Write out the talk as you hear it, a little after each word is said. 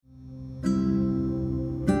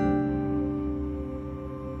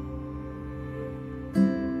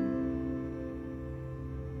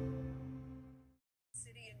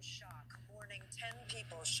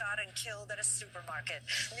shot and killed at a supermarket.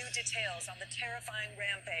 New details on the terrifying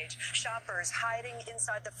rampage. Shoppers hiding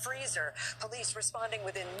inside the freezer. Police responding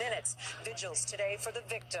within minutes. Vigils today for the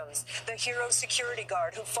victims. The hero security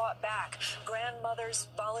guard who fought back. Grandmothers,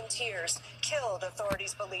 volunteers, killed,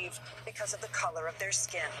 authorities believe, because of the color of their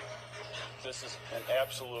skin. This is an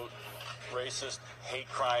absolute racist hate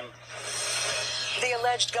crime. The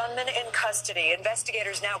alleged gunman in custody.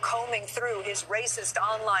 Investigators now combing through his racist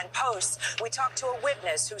online posts. We talked to a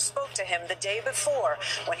witness who spoke to him the day before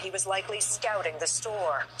when he was likely scouting the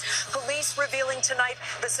store. Police revealing tonight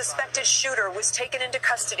the suspected shooter was taken into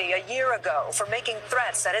custody a year ago for making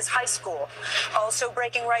threats at his high school. Also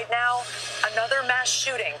breaking right now, another mass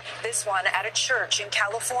shooting, this one at a church in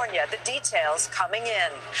California. The details coming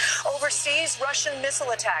in. Overseas, Russian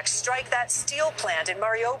missile attacks strike that steel plant in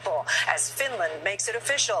Mariupol as Finland makes it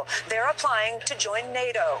official. They're applying to join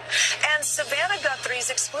NATO. And Savannah Guthrie's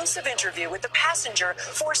exclusive interview with the passenger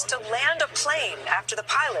forced to land a plane after the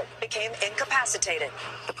pilot became incapacitated.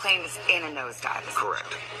 The plane was in a nosedive.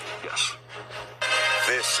 Correct. Yes.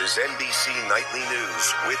 This is NBC Nightly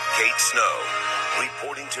News with Kate Snow,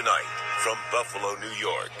 reporting tonight from Buffalo, New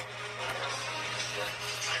York.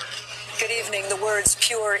 Good evening. The words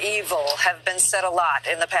pure evil have been said a lot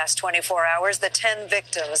in the past 24 hours. The 10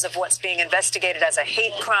 victims of what's being investigated as a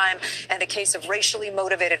hate crime and a case of racially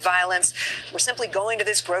motivated violence were simply going to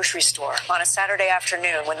this grocery store on a Saturday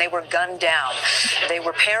afternoon when they were gunned down. They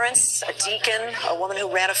were parents, a deacon, a woman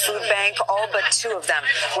who ran a food bank. All but 2 of them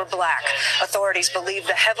were black. Authorities believe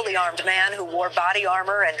the heavily armed man who wore body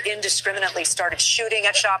armor and indiscriminately started shooting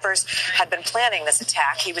at shoppers had been planning this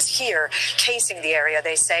attack. He was here casing the area,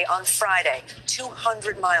 they say, on Friday,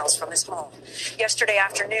 200 miles from his home. Yesterday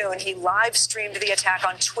afternoon, he live streamed the attack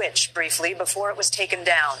on Twitch briefly before it was taken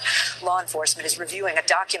down. Law enforcement is reviewing a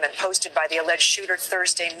document posted by the alleged shooter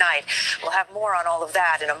Thursday night. We'll have more on all of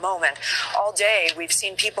that in a moment. All day, we've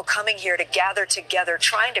seen people coming here to gather together,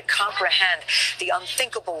 trying to comprehend the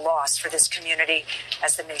unthinkable loss for this community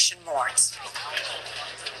as the nation mourns.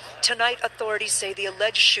 Tonight, authorities say the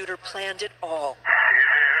alleged shooter planned it all.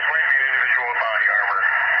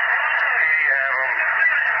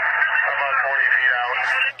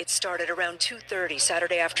 It started around 2:30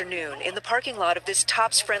 Saturday afternoon in the parking lot of this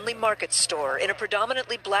Tops Friendly Market store in a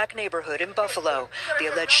predominantly black neighborhood in Buffalo. The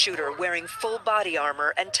alleged shooter wearing full body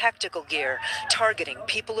armor and tactical gear, targeting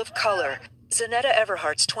people of color. Zanetta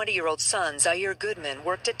Everhart's 20-year-old son, Zaire Goodman,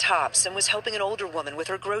 worked at Tops and was helping an older woman with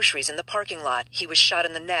her groceries in the parking lot. He was shot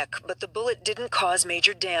in the neck, but the bullet didn't cause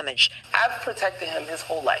major damage. I've protected him his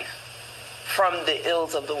whole life from the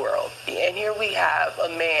ills of the world. And here we have a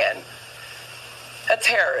man, a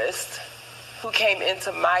terrorist, who came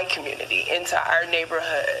into my community, into our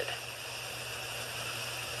neighborhood.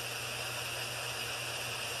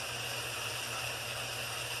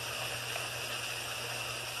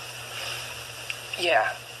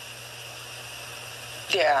 Yeah.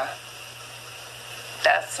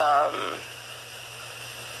 That's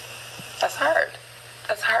hard.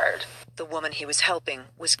 That's hard. The woman he was helping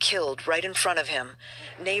was killed right in front of him.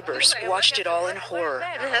 Neighbors watched it all in horror.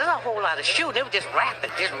 There's a whole lot of shooting. They were just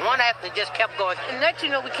rapid, just one after, just kept going. And next,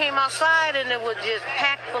 we came outside and it was just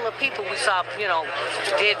packed full of people. We saw,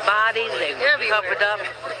 dead bodies. They were covered up.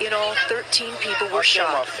 In all, 13 people were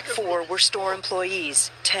shot. 4 were store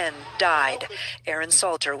employees. 10 died. Aaron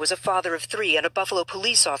Salter was a father of 3 and a Buffalo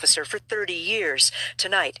police officer for 30 years.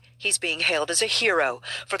 Tonight, he's being hailed as a hero.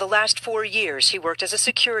 For the last 4 years, he worked as a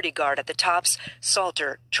security guard at the Tops.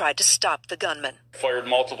 Salter tried to stop the gunman. Fired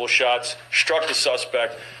multiple shots, struck the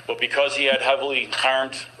suspect, but because he had heavily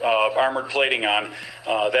armored plating on,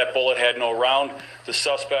 that bullet had no round. The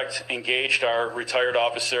suspect engaged our retired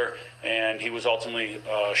officer, and he was ultimately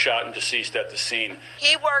shot and deceased at the scene.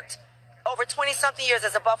 He worked over 20-something years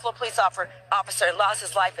as a Buffalo police officer and lost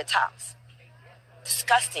his life at Tops.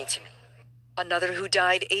 Disgusting to me. Another who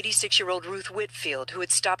died, 86-year-old Ruth Whitfield, who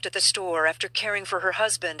had stopped at the store after caring for her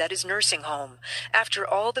husband at his nursing home. After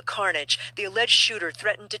all the carnage, the alleged shooter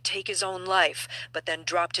threatened to take his own life, but then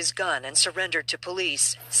dropped his gun and surrendered to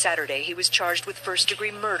police. Saturday, he was charged with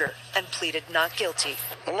first-degree murder and pleaded not guilty.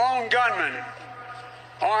 The lone gunman,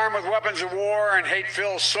 armed with weapons of war and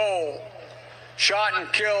hate-filled soul, shot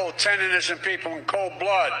and killed 10 innocent people in cold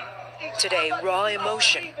blood. Today, raw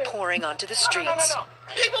emotion pouring onto the streets.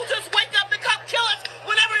 People just wake up and come kill us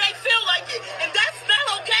whenever they feel like it, and that's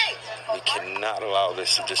not okay. We cannot allow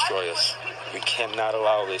this to destroy us. We cannot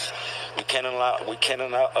allow this. We cannot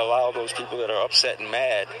allow those people that are upset and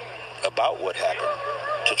mad about what happened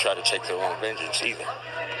to try to take their own vengeance either.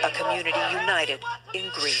 A community united in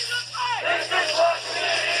grief.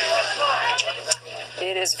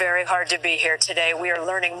 It is very hard to be here today. We are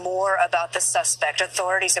learning more about the suspect.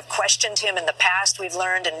 Authorities have questioned him in the past, we've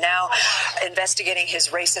learned, and now investigating his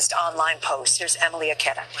racist online posts. Here's Emily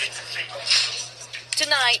Aketa.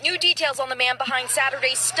 Tonight, new details on the man behind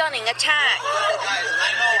Saturday's stunning attack.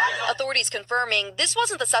 Authorities confirming this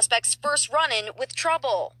wasn't the suspect's first run-in with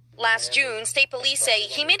trouble. Last June, state police say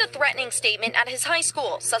he made a threatening statement at his high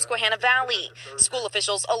school, Susquehanna Valley. School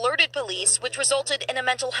officials alerted police, which resulted in a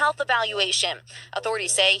mental health evaluation.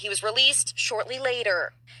 Authorities say he was released shortly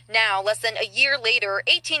later. Now, less than a year later,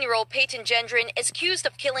 18-year-old Peyton Gendron is accused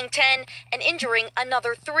of killing 10 and injuring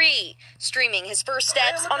another 3, streaming his first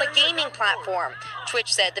steps on a gaming platform.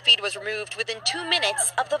 Twitch said the feed was removed within 2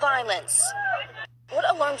 minutes of the violence. What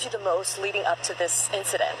alarms you the most leading up to this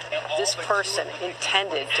incident? This person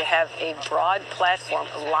intended to have a broad platform,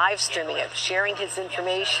 live streaming it, sharing his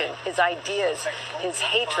information, his ideas, his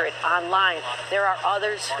hatred online. There are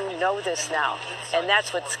others who know this now, and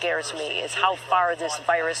that's what scares me, is how far this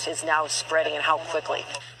virus is now spreading and how quickly.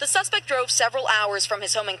 The suspect drove several hours from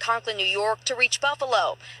his home in Conklin, New York, to reach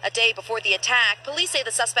Buffalo. A day before the attack, police say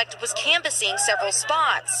the suspect was canvassing several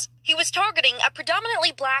spots. He was targeting a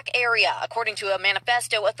predominantly black area, according to a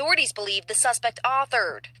manifesto authorities believe the suspect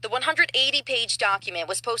authored. The 180-page document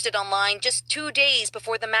was posted online just 2 days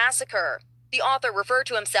before the massacre. The author referred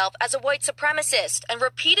to himself as a white supremacist and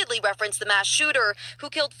repeatedly referenced the mass shooter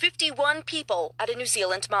who killed 51 people at a New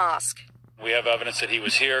Zealand mosque. We have evidence that he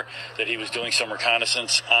was here, that he was doing some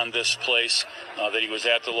reconnaissance on this place, that he was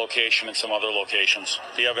at the location and some other locations.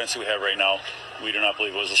 The evidence we have right now, we do not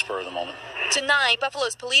believe it was a spur of the moment. Tonight,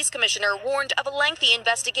 Buffalo's police commissioner warned of a lengthy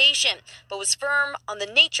investigation, but was firm on the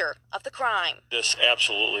nature of the crime. This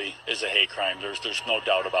absolutely is a hate crime. There's no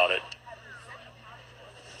doubt about it.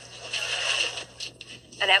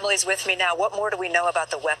 And Emily's with me now. What more do we know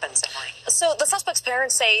about the weapons, Emily? So the suspect's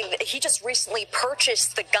parents say that he just recently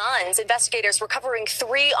purchased the guns. Investigators recovering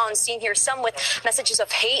 3 on scene here, some with messages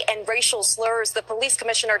of hate and racial slurs. The police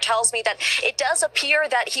commissioner tells me that it does appear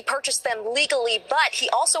that he purchased them legally, but he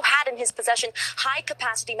also had in his possession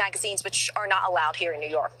high-capacity magazines, which are not allowed here in New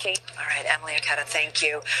York. Kate? All right, Emily Aketa, thank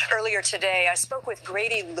you. Earlier today, I spoke with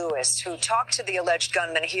Grady Lewis, who talked to the alleged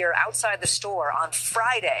gunman here outside the store on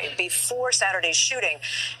Friday before Saturday's shooting.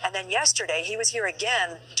 And then yesterday, he was here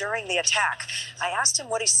again during the attack. I asked him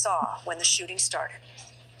what he saw when the shooting started.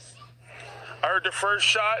 I heard the first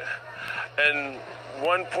shot, and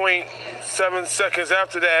 1.7 seconds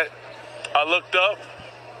after that, I looked up.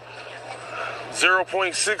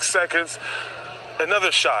 0.6 seconds,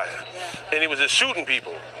 another shot, and he was just shooting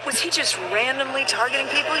people. Was he just randomly targeting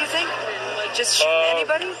people, you think? Just shooting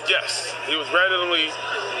anybody? Yes, he was randomly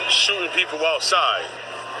shooting people outside.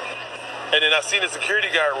 And then I seen the security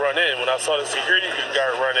guard run in. When I saw the security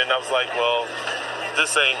guard run in, I was like, well,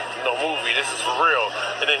 this ain't no movie. This is for real.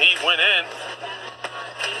 And then he went in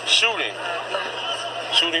shooting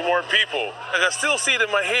more people. And I still see it in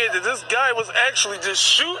my head that this guy was actually just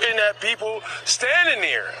shooting at people standing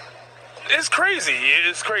there. It's crazy.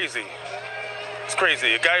 It's crazy. It's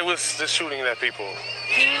crazy. A guy was just shooting at people.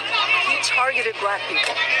 He targeted black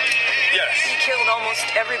people. Yes. He killed almost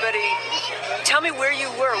everybody. Tell me where you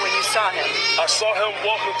were when you saw him. I saw him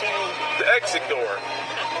walking through the exit door.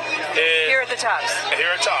 And here at the Tops.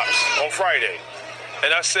 Here at Tops on Friday.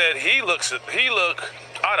 And I said, he look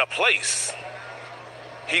out of place.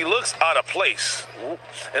 He looks out of place.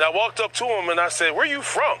 And I walked up to him and I said, where you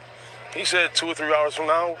from? He said 2 or 3 hours from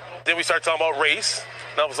now. Then we started talking about race.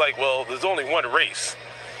 And I was like, well, there's only one race.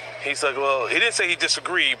 He's like, well, he didn't say he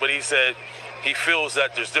disagreed, but he said he feels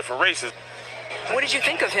that there's different races. What did you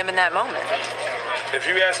think of him in that moment? If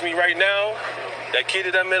you ask me right now, that kid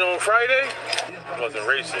that I met on Friday wasn't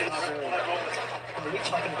racist.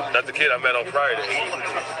 Not the kid I met on Friday.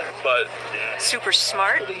 But super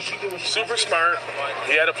smart? Super smart.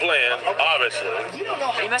 He had a plan, obviously.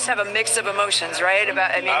 You must have a mix of emotions, right?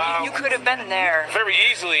 You could have been there. Very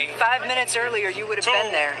easily. 5 minutes earlier, you would have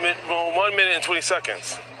been there. 1 minute and 20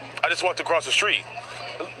 seconds. I just walked across the street.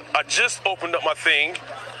 I just opened up my thing.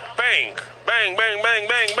 Bang, bang, bang, bang,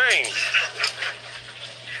 bang, bang.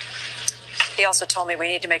 He also told me we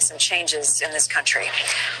need to make some changes in this country.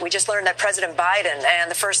 We just learned that President Biden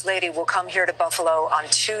and the First Lady will come here to Buffalo on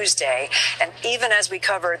Tuesday. And even as we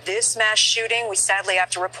cover this mass shooting, we sadly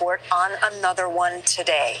have to report on another one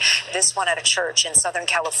today. This one at a church in Southern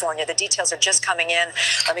California. The details are just coming in.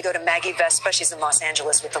 Let me go to Maggie Vespa. She's in Los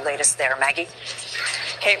Angeles with the latest there. Maggie?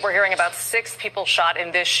 Kate, we're hearing about 6 people shot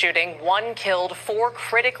in this shooting, 1 killed, 4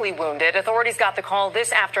 critically wounded. Authorities got the call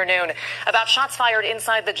this afternoon about shots fired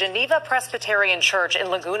inside the Geneva Presbyterian Presbyterian Church in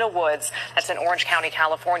Laguna Woods. That's in Orange County,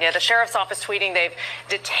 California. The sheriff's office tweeting they've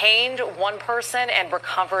detained one person and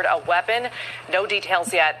recovered a weapon. No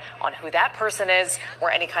details yet on who that person is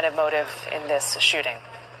or any kind of motive in this shooting.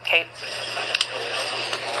 Kate?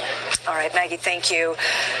 All right, Maggie, thank you.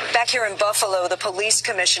 Back here in Buffalo, the police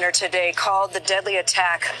commissioner today called the deadly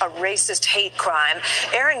attack a racist hate crime.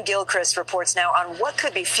 Aaron Gilchrist reports now on what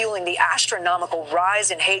could be fueling the astronomical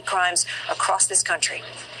rise in hate crimes across this country.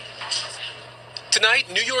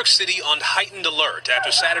 Tonight, New York City on heightened alert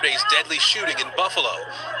after Saturday's deadly shooting in Buffalo.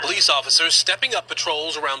 Police officers stepping up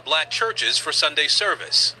patrols around black churches for Sunday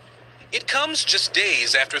service. It comes just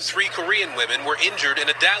days after 3 Korean women were injured in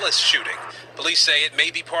a Dallas shooting. Police say it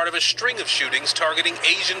may be part of a string of shootings targeting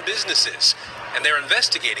Asian businesses, and they're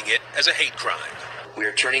investigating it as a hate crime. We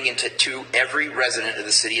are turning into every resident of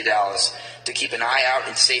the city of Dallas to keep an eye out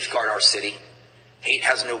and safeguard our city. Hate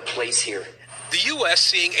has no place here. The U.S.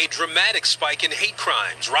 seeing a dramatic spike in hate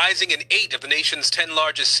crimes, rising in 8 of the nation's 10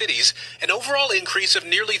 largest cities, an overall increase of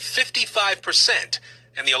nearly 55%.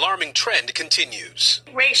 And the alarming trend continues.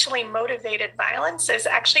 Racially motivated violence is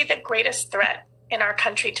actually the greatest threat in our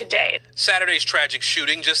country today. Saturday's tragic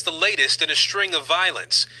shooting just the latest in a string of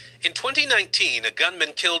violence. In 2019, a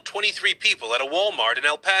gunman killed 23 people at a Walmart in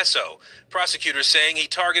El Paso. Prosecutors saying he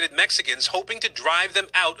targeted Mexicans hoping to drive them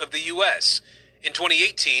out of the U.S. In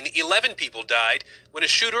 2018, 11 people died when a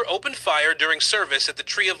shooter opened fire during service at the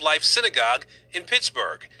Tree of Life Synagogue in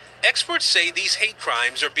Pittsburgh. Experts say these hate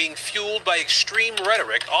crimes are being fueled by extreme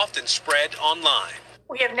rhetoric often spread online.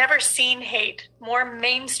 We have never seen hate more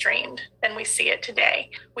mainstreamed than we see it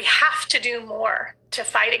today. We have to do more to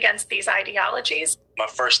fight against these ideologies. My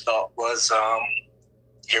first thought was,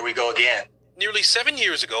 here we go again. Nearly 7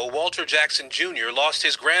 years ago, Walter Jackson Jr. lost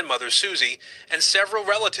his grandmother, Susie, and several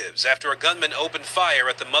relatives after a gunman opened fire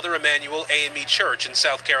at the Mother Emanuel AME Church in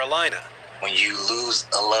South Carolina. When you lose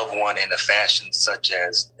a loved one in a fashion such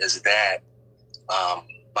as that,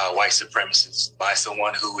 by a white supremacist, by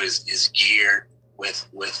someone who is geared with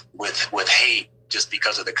hate just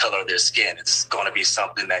because of the color of their skin, it's going to be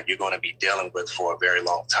something that you're going to be dealing with for a very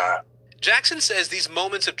long time. Jackson says these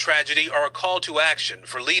moments of tragedy are a call to action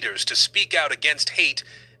for leaders to speak out against hate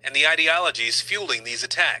and the ideologies fueling these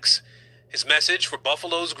attacks. His message for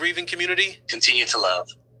Buffalo's grieving community? Continue to love.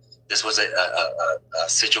 This was a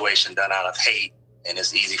situation done out of hate, and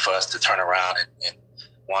it's easy for us to turn around and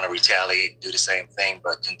want to retaliate, do the same thing,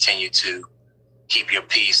 but continue to keep your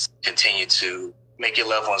peace, continue to make your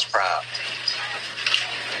loved ones proud.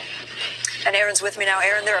 And Aaron's with me now.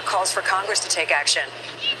 Aaron, there are calls for Congress to take action.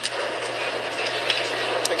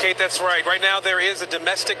 Kate, that's right. Right now, there is a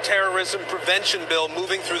domestic terrorism prevention bill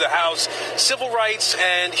moving through the House. Civil rights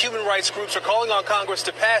and human rights groups are calling on Congress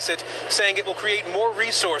to pass it, saying it will create more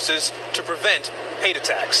resources to prevent hate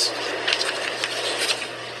attacks.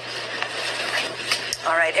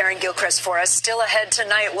 All right, Aaron Gilchrist for us. Still ahead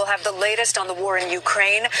tonight, we'll have the latest on the war in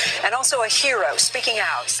Ukraine and also a hero speaking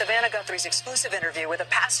out. Savannah Guthrie's exclusive interview with a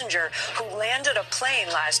passenger who landed a plane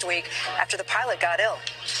last week after the pilot got ill.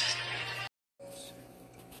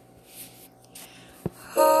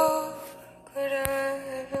 How could I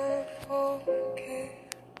ever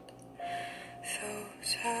forget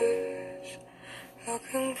those eyes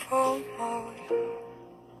looking for my way?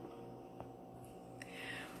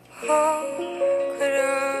 How could I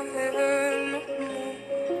ever know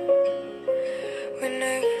when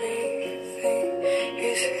everything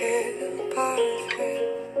is held by a thread?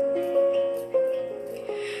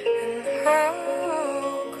 And how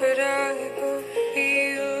could I ever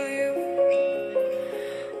feel you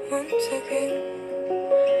once again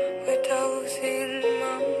with those in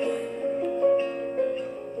my mind?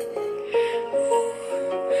 Oh,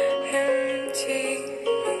 empty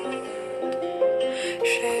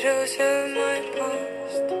shadows of my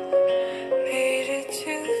past made it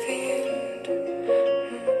to the end.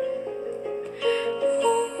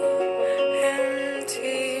 Oh,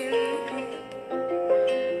 empty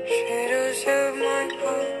shadows of my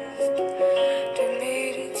past, they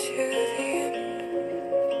made it to the end.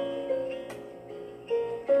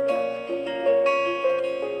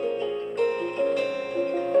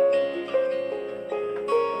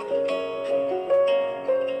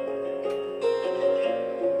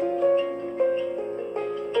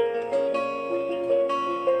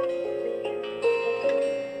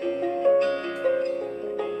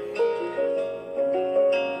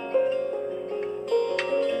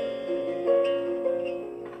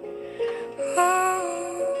 How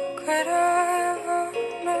could I ever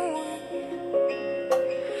know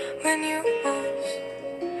when you lost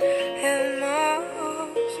in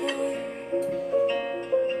miles away?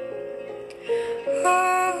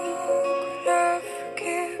 How could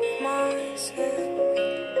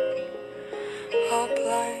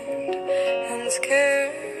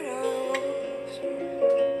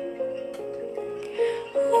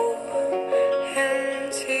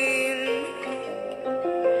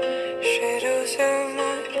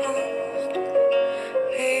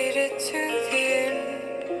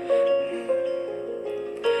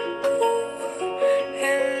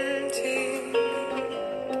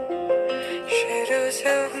shadows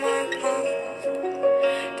of my past,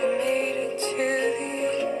 they made it to the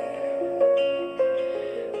end.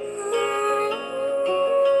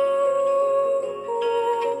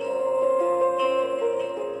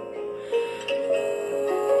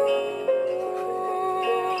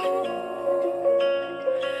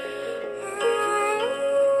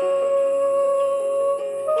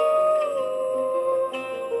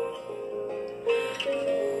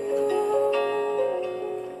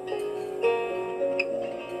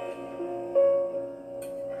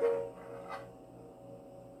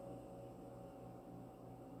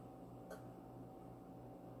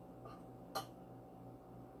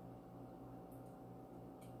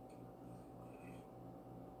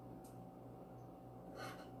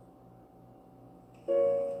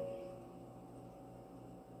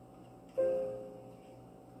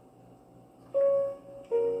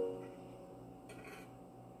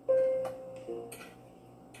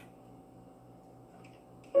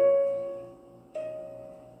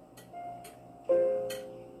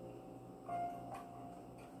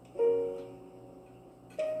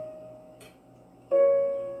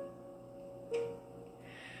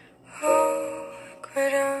 Oh,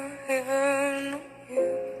 could I ever know you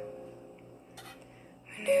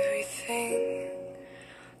when everything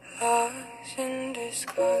lies in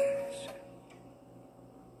disguise?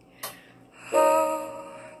 Oh,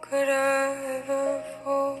 could I ever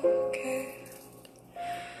forget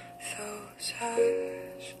those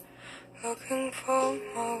eyes looking for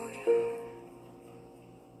my will?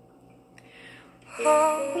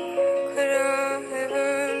 Oh, could I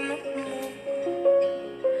ever know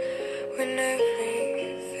when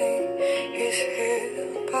everything is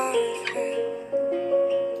held by a thread?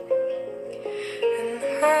 And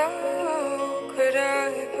how could I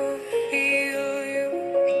ever feel you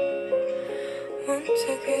once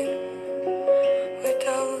again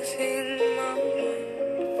without losing my mind?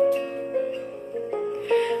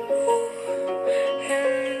 Oh,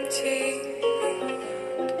 empty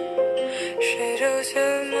shadows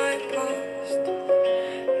of my past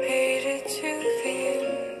made it to the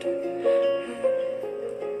end.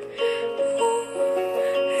 Oh,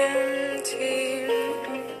 empty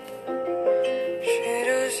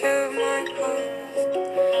shadows of my past,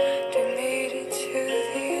 they made it to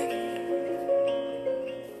the end.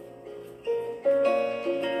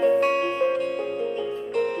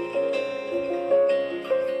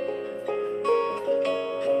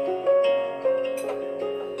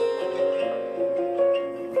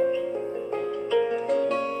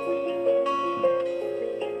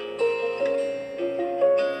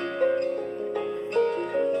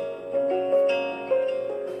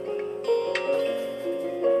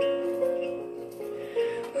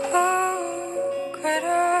 Oh, could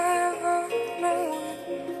I ever know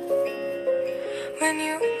when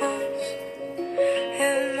you was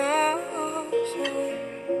in my soul?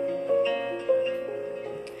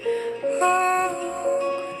 Oh,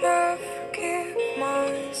 could I forgive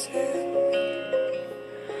myself?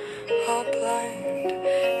 How blind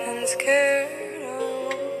and scared I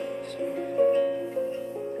was.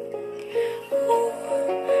 Oh,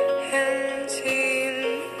 empty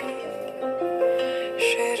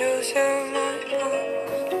shadows of my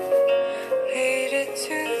past made it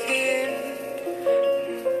to the end.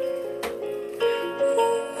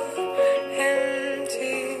 Oh,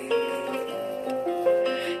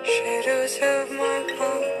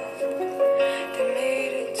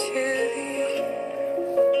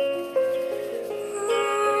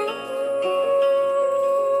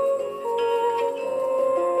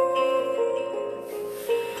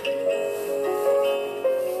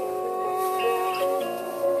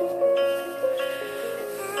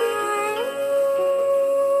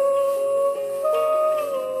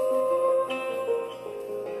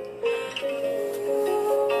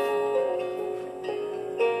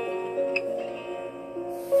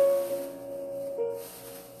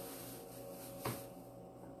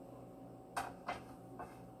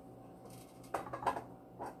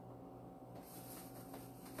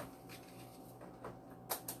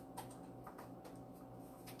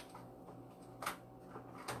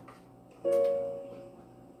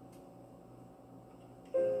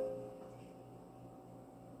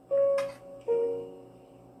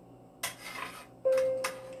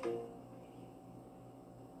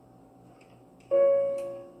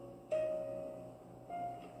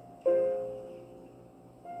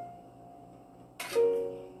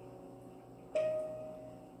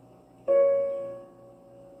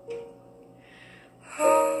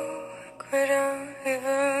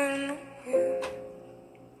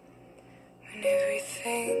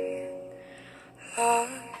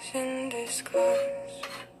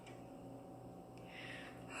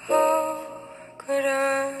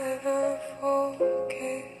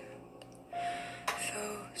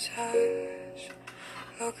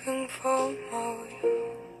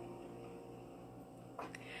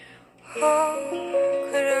 How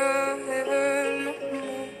could I ever know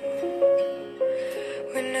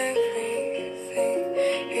when everything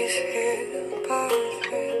is here by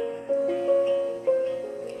thread?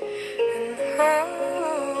 And how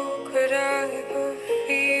could I ever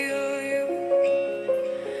feel you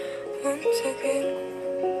once again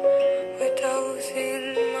with those in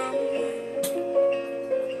my mind?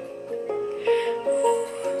 Oh,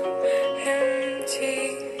 empty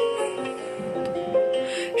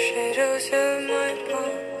shadows of my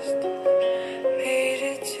past made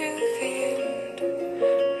it to the end.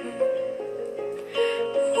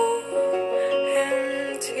 Oh,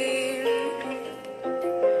 empty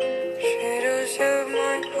shadows of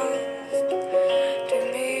my past, they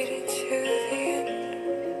made it to the end.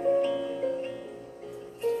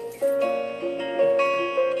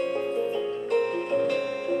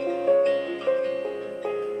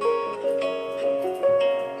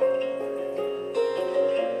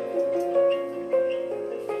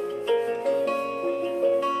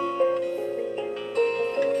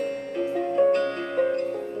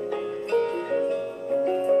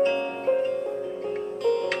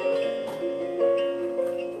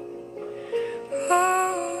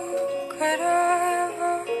 How could I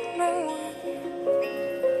ever know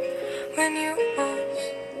when you was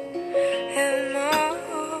in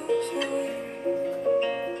miles away?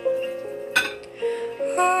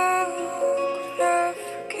 How could I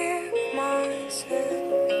forgive myself?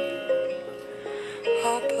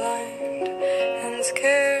 How blind and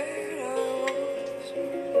scared I was.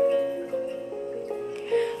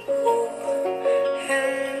 Oh,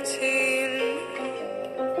 empty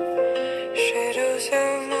shadows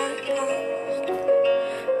of my past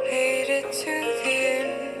made it to the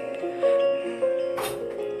end.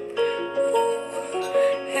 Oh,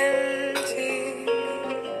 empty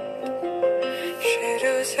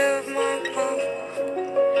shadows of my past,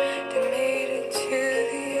 they made it to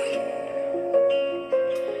the end.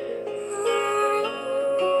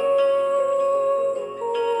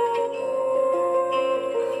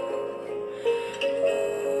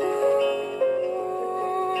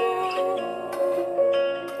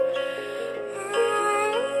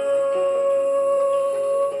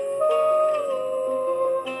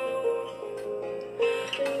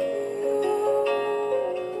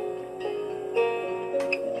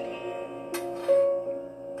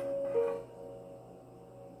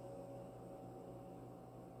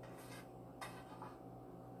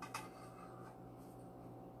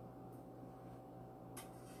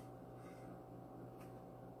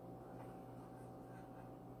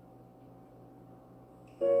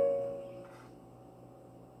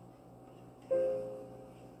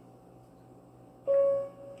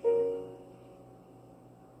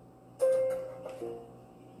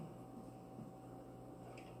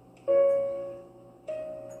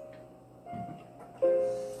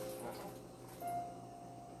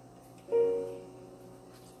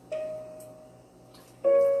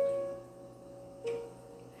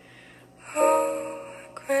 How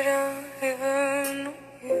could I ever know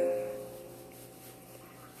you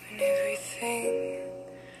when everything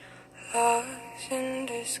lies in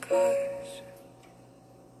disguise?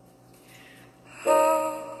 How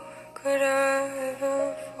could I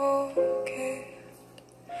ever forget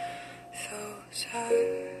those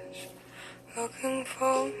eyes looking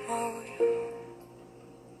for my will?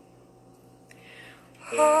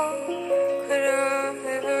 How could I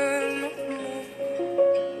ever know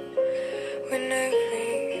when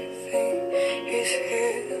everything is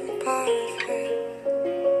here by thread?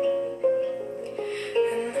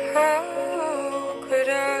 And how could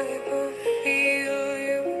I ever feel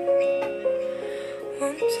you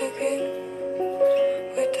once again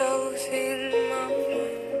with those in my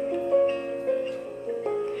mind?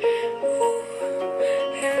 Oh,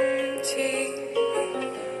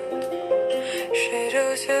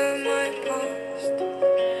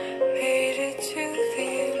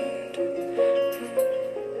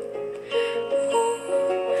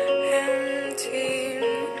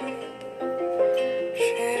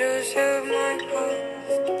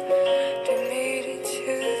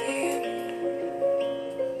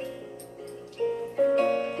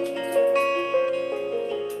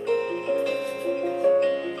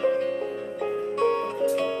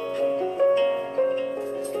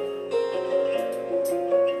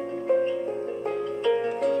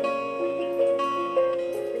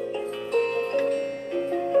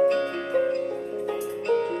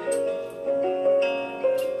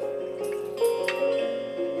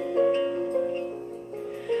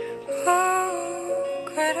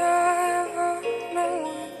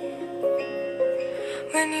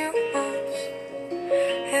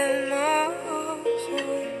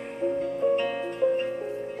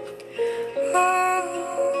 How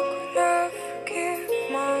could I forgive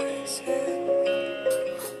myself?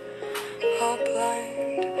 How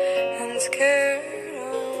blind and scared I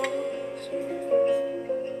was.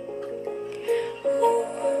 Oh,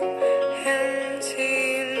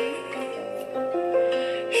 empty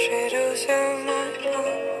shadows of my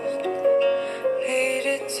past made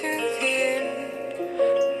it to the end.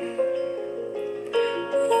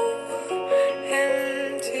 Oh,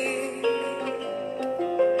 empty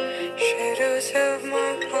shadows of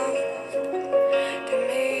my past that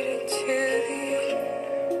made it to the end.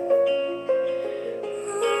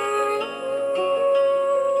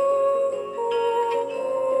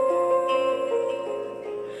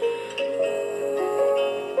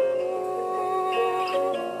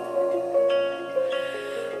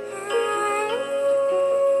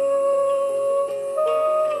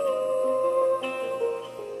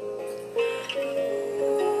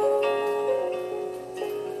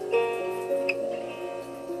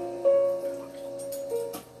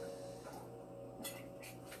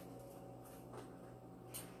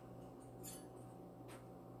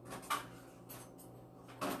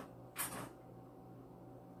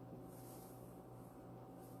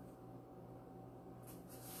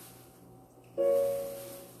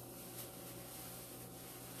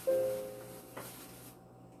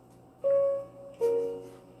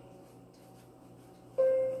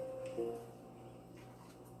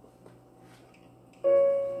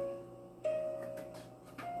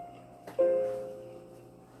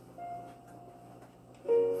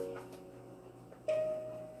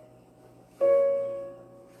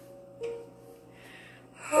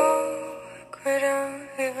 How could I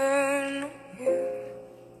ever know you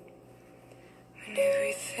when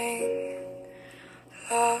everything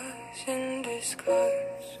lies in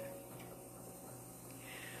disguise?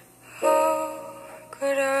 How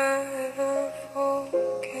could I ever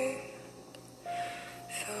forget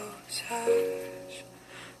those eyes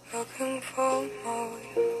looking for my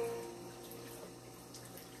will?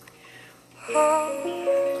 How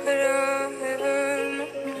could I ever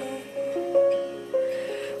know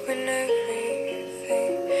when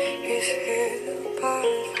everything is hid by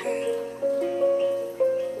thread?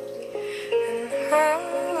 And how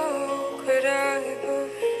could I ever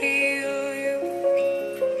feel you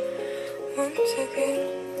once again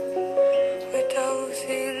without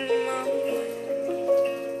seeing my mind?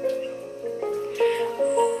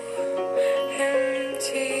 Oh,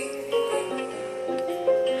 empty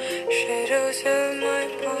shadows of my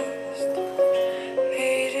past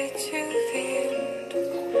made it to the end.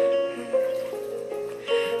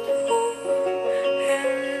 Oh,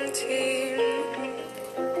 empty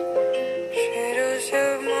shadows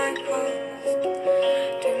of my past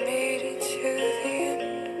that made it to the end.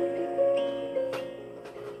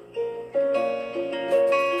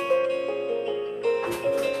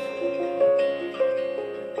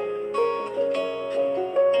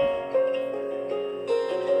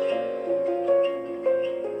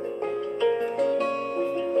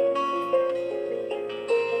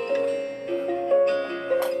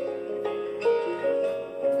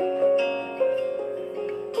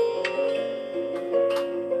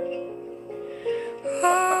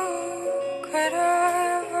 How could I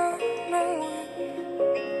ever know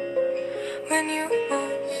when you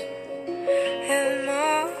lost in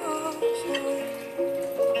miles away?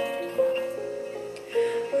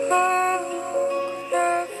 How could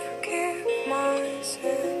I forgive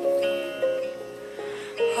myself?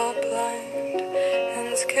 How blind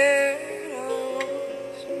and scared I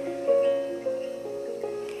was.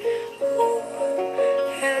 Oh,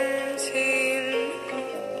 empty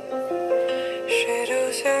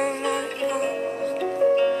shadows of my past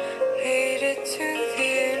made it to the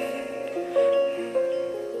end.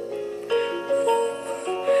 Oh,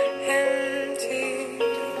 empty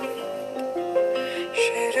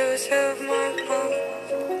shadows of my past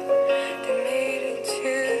that made it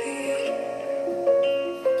to the end.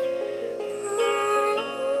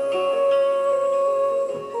 Oh,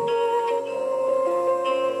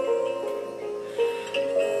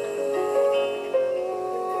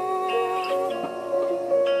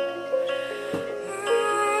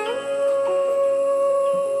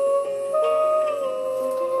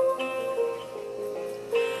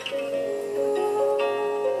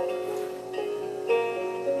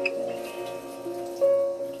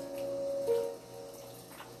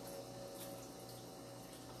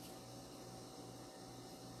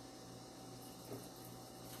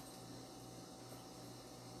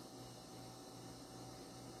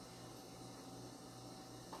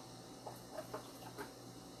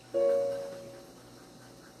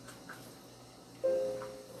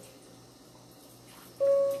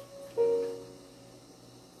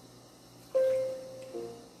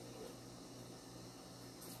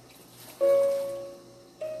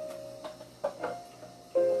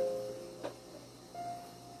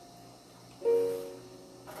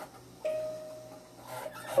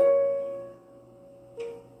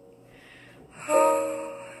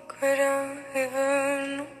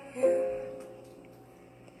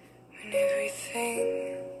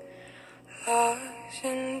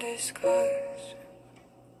 disguise.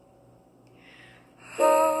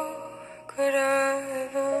 How could I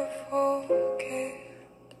ever forget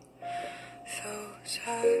those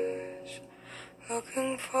eyes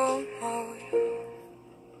looking for more you?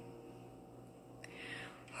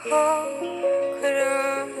 How could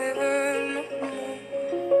I ever know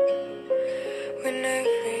when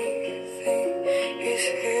everything is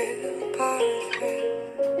held by a thread?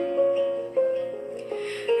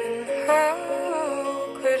 And how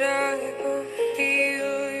could I ever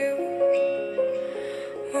feel you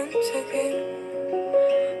once again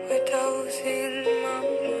without losing my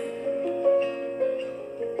mind?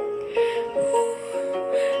 Oh,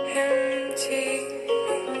 empty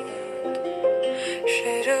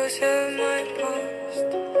shadows of my past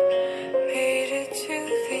made it to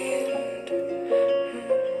the end.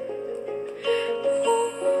 Oh,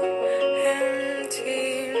 empty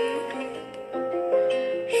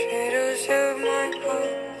shadows of my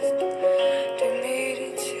past, they made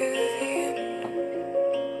it to the end.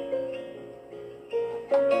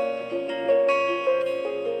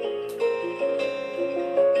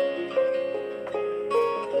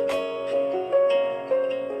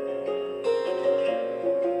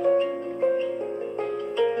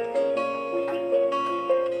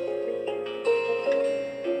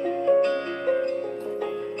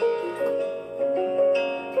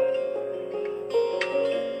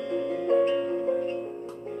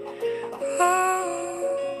 How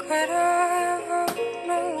could I ever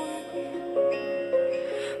know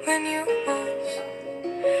when you was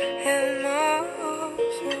in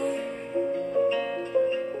miles away?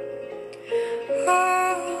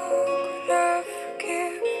 How could I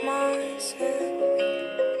forgive myself?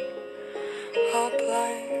 How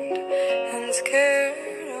blind and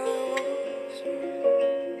scared I was.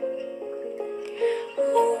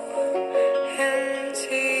 Oh,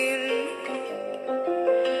 empty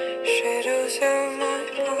shadows of my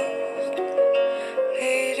past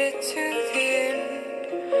made it to the end.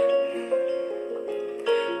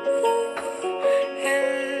 Oh,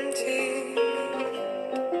 empty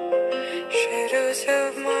shadows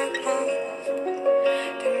of my past,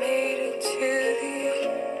 they made it to the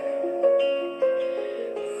end.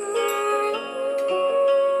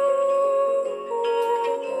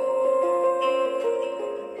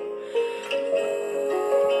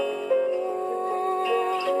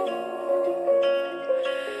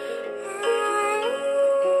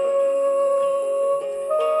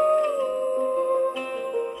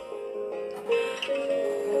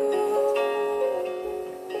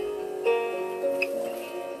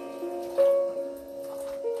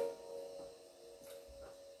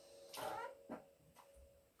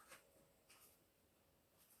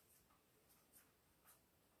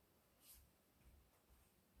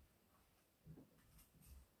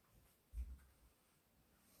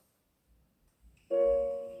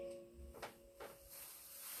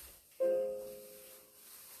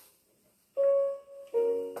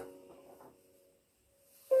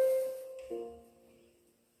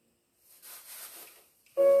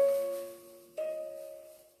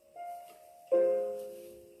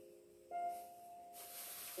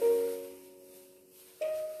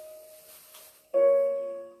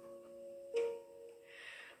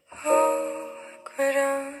 How could I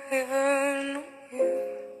ever know you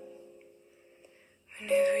when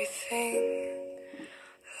everything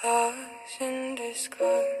lies in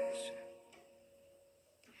disguise?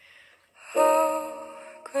 How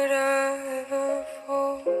could I ever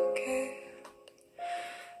forget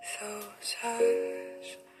those eyes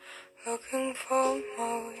looking for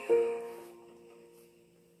more you?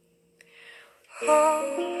 How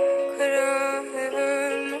could I ever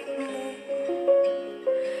know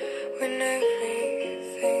when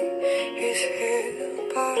everything is held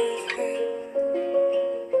by a thread?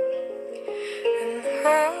 And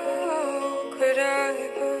how could I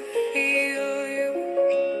ever feel you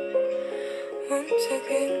once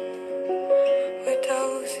again without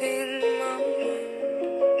losing my mind?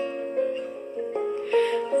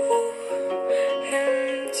 Oh,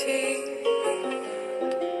 empty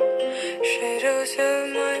shadows of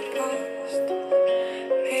my past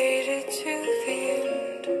made it to the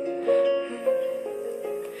end.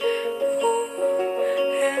 Oh,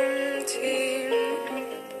 empty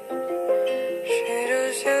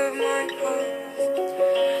shadows of my past,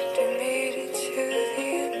 they made it to the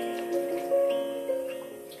end.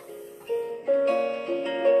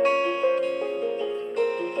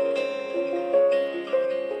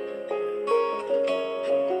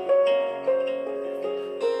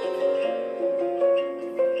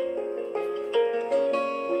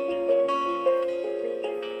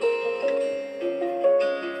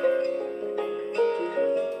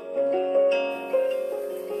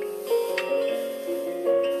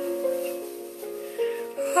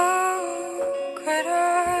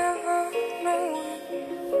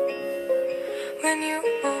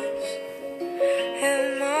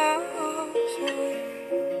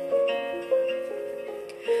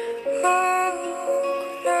 How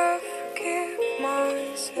could I forgive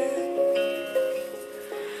myself?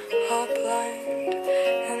 How blind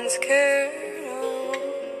and scared I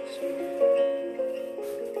was.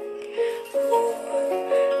 Oh,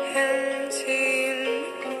 empty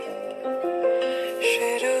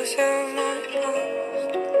shadows of my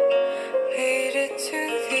past made it to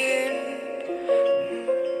the end.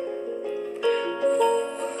 Oh,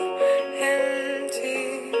 empty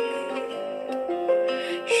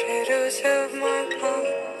shadows of my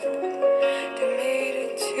past that made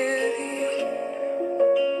it to the end.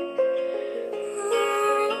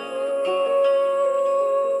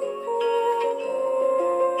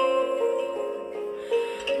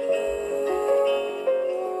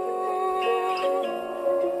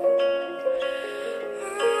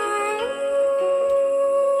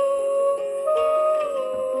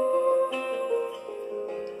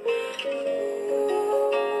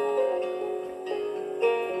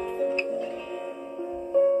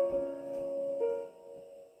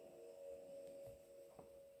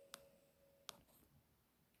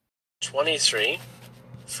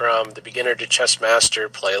 From the Beginner to Chess Master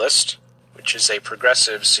playlist, which is a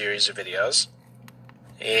progressive series of videos.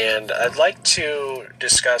 And I'd like to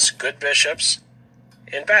discuss good bishops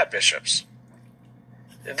and bad bishops.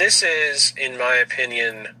 This is, in my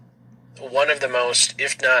opinion, one of the most,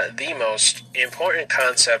 if not the most, important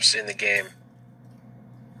concepts in the game.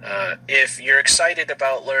 If you're excited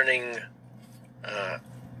about learning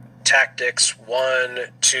tactics, 1,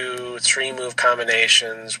 2, 3 move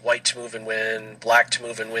combinations, white to move and win, black to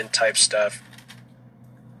move and win type stuff,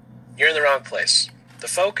 you're in the wrong place. The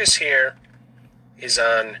focus here is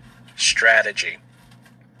on strategy.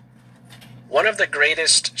 One of the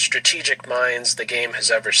greatest strategic minds the game has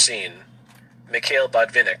ever seen, Mikhail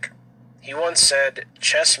Botvinnik, he once said,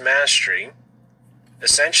 chess mastery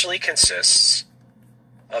essentially consists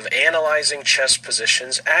of analyzing chess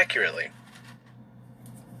positions accurately.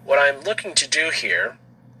 What I'm looking to do here,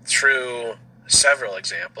 through several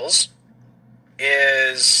examples,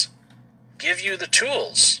 is give you the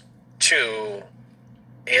tools to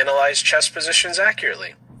analyze chess positions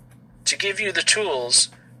accurately, to give you the tools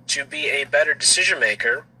to be a better decision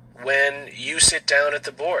maker when you sit down at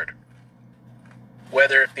the board,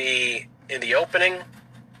 whether it be in the opening,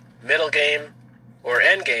 middle game, or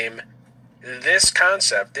end game. This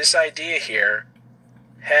concept, this idea here,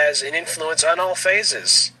 has an influence on all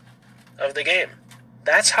phases of the game.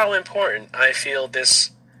 That's how important I feel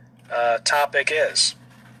this topic is.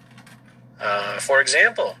 For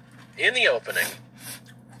example, in the opening,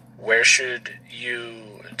 where should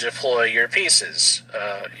you deploy your pieces?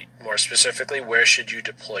 More specifically, where should you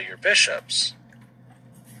deploy your bishops?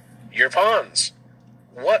 Your pawns.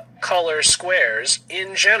 What color squares,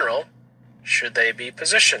 in general, should they be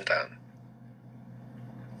positioned on?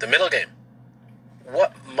 The middle game.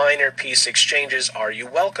 What minor piece exchanges are you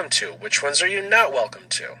welcome to? Which ones are you not welcome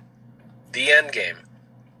to? The end game.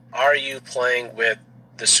 Are you playing with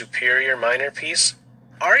the superior minor piece?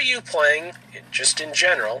 Are you playing, just in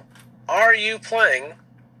general, are you playing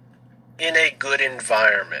in a good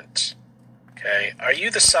environment? Okay, are you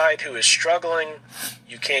the side who is struggling?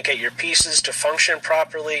 You can't get your pieces to function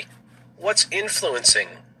properly? What's influencing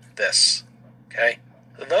this? Okay,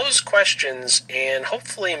 those questions, and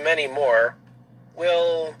hopefully many more,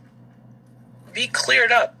 will be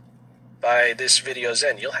cleared up by this video's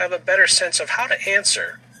end. You'll have a better sense of how to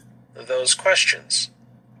answer those questions.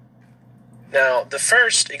 Now, the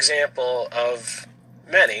first example of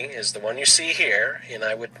many is the one you see here, and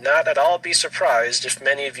I would not at all be surprised if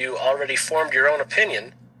many of you already formed your own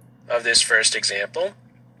opinion of this first example.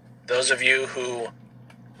 Those of you who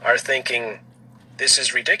are thinking, this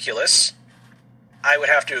is ridiculous, I would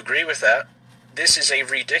have to agree with that. This is a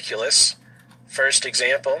ridiculous first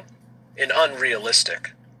example, an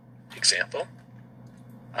unrealistic example,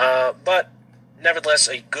 but nevertheless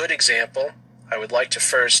a good example. I would like to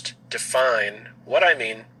first define what I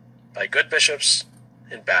mean by good bishops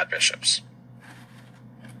and bad bishops.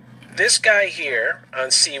 This guy here on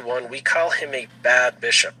c1, we call him a bad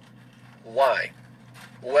bishop. Why?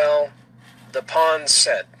 Well, the pawns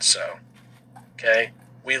said so. Okay?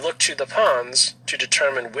 We look to the pawns to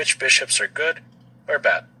determine which bishops are good or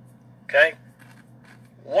bad. Okay?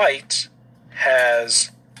 White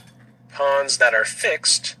has pawns that are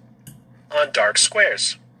fixed on dark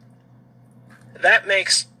squares. That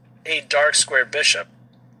makes a dark square bishop.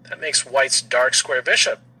 That makes White's dark square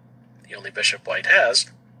bishop, the only bishop White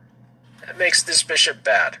has, that makes this bishop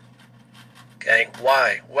bad. Okay,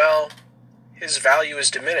 why? Well, his value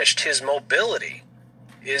is diminished. His mobility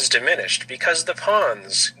is diminished because the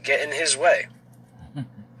pawns get in his way.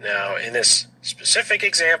 Now, in this specific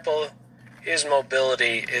example, his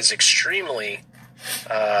mobility is extremely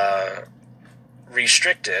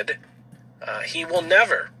restricted. He will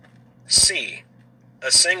never see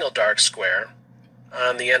a single dark square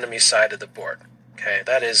on the enemy side of the board. Okay,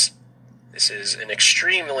 this is an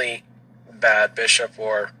extremely bad bishop,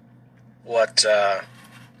 or what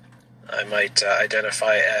I might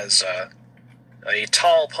identify as a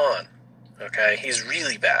tall pawn. Okay, he's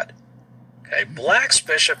really bad. Okay, black's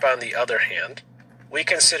bishop, on the other hand, we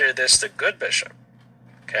consider this the good bishop.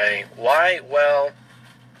 Okay, why? Well,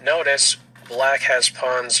 notice black has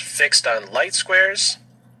pawns fixed on light squares,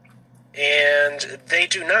 and they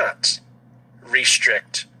do not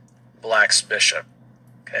restrict black's bishop.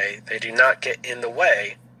 Okay, they do not get in the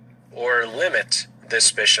way or limit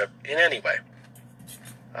this bishop in any way.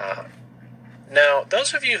 Now,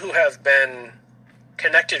 those of you who have been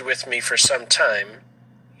connected with me for some time,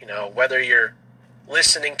 whether you're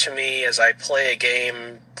listening to me as I play a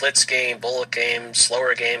game, blitz game, bullet game,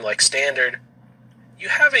 slower game like standard, you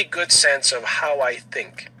have a good sense of how I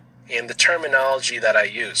think and the terminology that I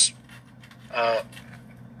use.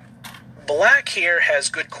 Black here has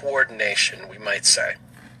good coordination, we might say.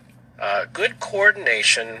 Good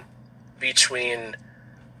coordination between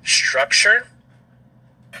structure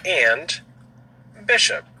and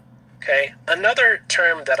bishop. Okay, another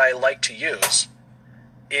term that I like to use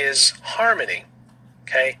is harmony.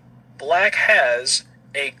 Okay, black has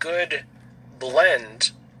a good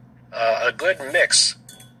blend, a good mix,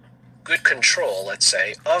 good control, let's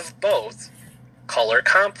say, of both color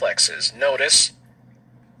complexes. Notice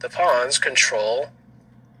the pawns control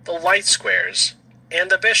the light squares, and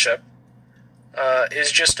the bishop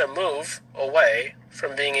is just a move away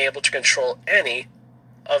from being able to control any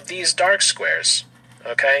of these dark squares.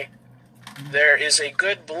 Okay? There is a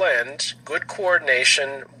good blend, good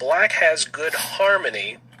coordination. Black has good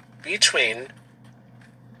harmony between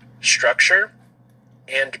structure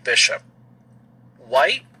and bishop.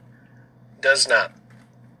 White does not.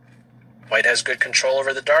 White has good control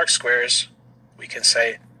over the dark squares. We can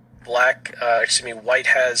say white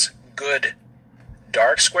has good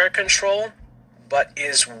dark square control, but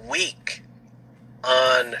is weak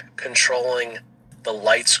on controlling the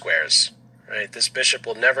light squares. Right? This bishop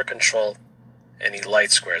will never control any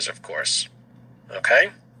light squares, of course. Okay?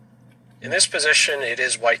 In this position, it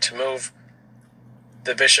is white to move.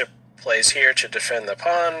 The bishop plays here to defend the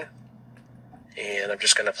pawn. And I'm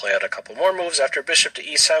just going to play out a couple more moves. After bishop to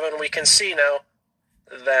e7, we can see now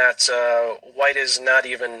that white is not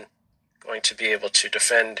even going to be able to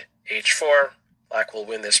defend h4. Black will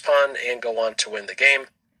win this pawn and go on to win the game.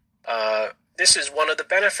 This is one of the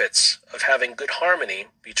benefits of having good harmony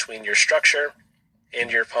between your structure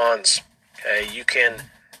and your pawns. Okay, you can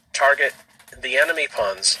target the enemy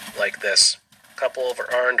pawns like this. A couple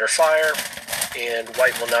are under fire, and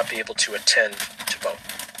white will not be able to attend to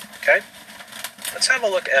both. Okay? Let's have a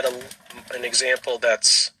look at an example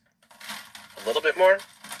that's a little bit more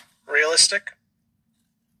realistic.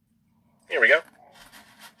 Here we go.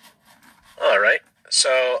 All right,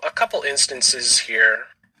 so a couple instances here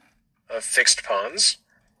of fixed pawns,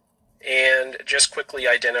 and just quickly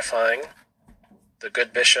identifying the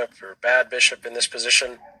good bishop or bad bishop in this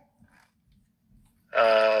position.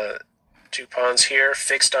 Two pawns here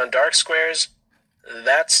fixed on dark squares.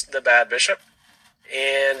 That's the bad bishop.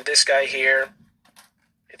 And this guy here,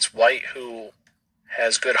 it's white who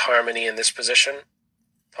has good harmony in this position.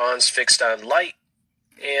 Pawns fixed on light,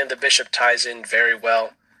 and the bishop ties in very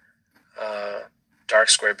well. Dark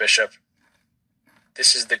square bishop.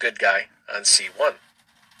 This is the good guy on c1.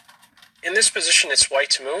 In this position, it's white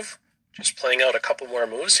to move. Just playing out a couple more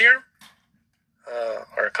moves here.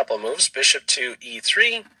 Or a couple of moves. Bishop to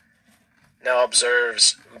e3. Now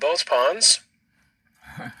observes both pawns.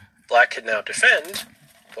 Black can now defend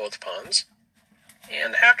both pawns.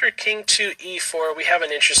 And after king to e4, we have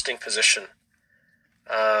an interesting position.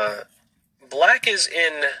 Black is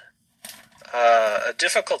in a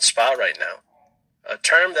difficult spot right now. A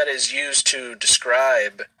term that is used to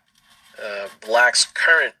describe Black's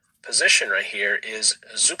current position right here is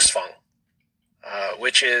Zugzwang,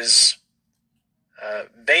 which is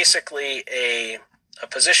basically a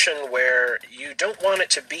position where you don't want it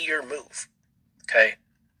to be your move, okay?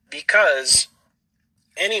 Because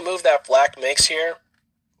any move that Black makes here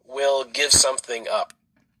will give something up,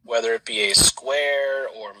 whether it be a square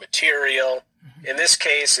or material. In this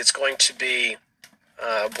case, it's going to be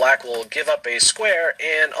Black will give up a square,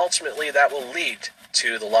 and ultimately that will lead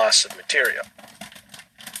to the loss of material.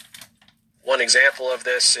 One example of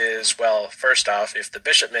this is, well, first off, if the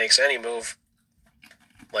bishop makes any move,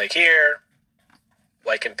 like here,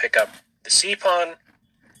 white can pick up the c-pawn,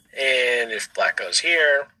 And if black goes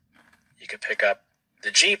here, you could pick up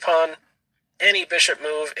the G pawn, any bishop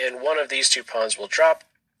move, and one of these two pawns will drop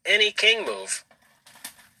any king move,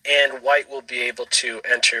 and white will be able to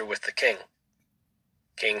enter with the king.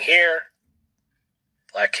 King here,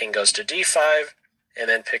 black king goes to d5, and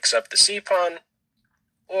then picks up the c pawn,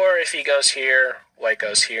 or if he goes here, white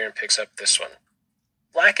goes here and picks up this one.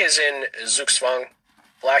 Black is in Zugzwang.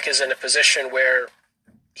 Black is in a position where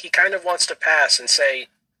he kind of wants to pass and say,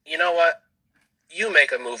 you know what, you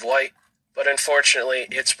make a move, white, but unfortunately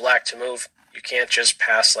it's black to move. You can't just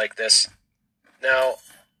pass like this. Now,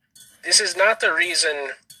 this is not the reason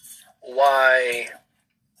why,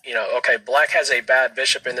 okay, black has a bad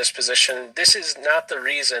bishop in this position. This is not the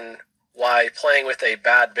reason why playing with a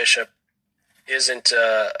bad bishop isn't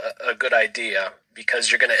a good idea,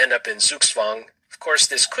 because you're going to end up in Zugzwang. Of course,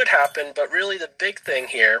 this could happen, but really the big thing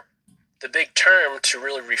here, the big term to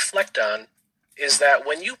really reflect on, is that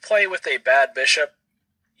when you play with a bad bishop,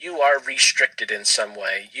 you are restricted in some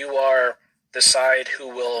way. You are the side who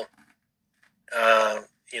will,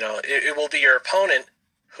 it will be your opponent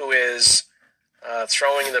who is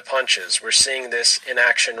throwing the punches. We're seeing this in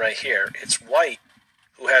action right here. It's white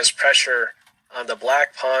who has pressure on the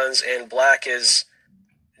black pawns, and black is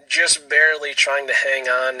just barely trying to hang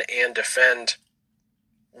on and defend.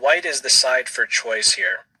 White is the side for choice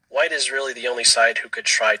here. White is really the only side who could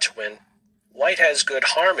try to win. White has good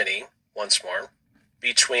harmony, once more,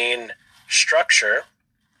 between structure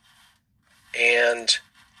and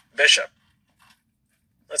bishop.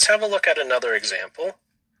 Let's have a look at another example.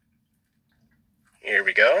 Here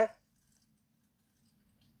we go.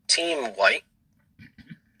 Team white.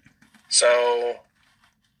 So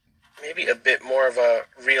maybe a bit more of a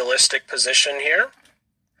realistic position here.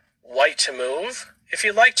 White to move. If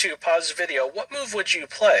you'd like to, pause the video. What move would you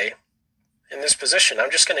play in this position?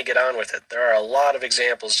 I'm just going to get on with it. There are a lot of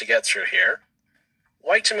examples to get through here.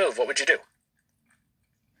 White to move, what would you do?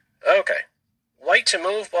 Okay. White to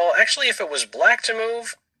move, well, actually, if it was black to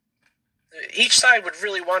move, each side would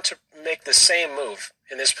really want to make the same move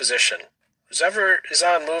in this position. Whoever is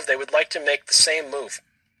on move, they would like to make the same move.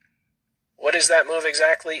 What is that move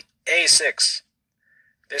exactly? A6.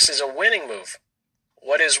 This is a winning move.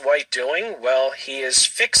 What is white doing? Well, he is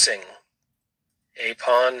fixing a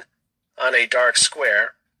pawn on a dark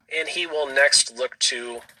square, and he will next look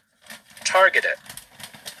to target it.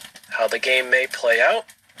 How the game may play out.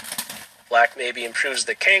 Black maybe improves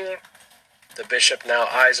the king. The bishop now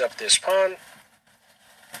eyes up this pawn.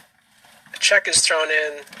 A check is thrown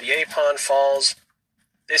in. The a pawn falls.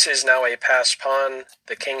 This is now a passed pawn.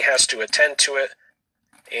 The king has to attend to it.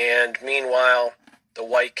 And meanwhile, the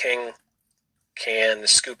white king can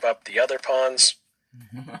scoop up the other pawns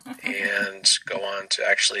and go on to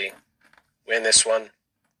actually win this one.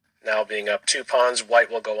 Now being up 2 pawns, white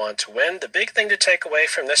will go on to win. The big thing to take away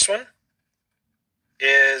from this one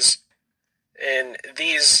is in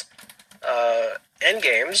these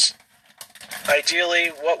endgames, ideally,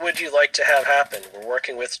 what would you like to have happen? We're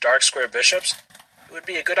working with dark square bishops. It would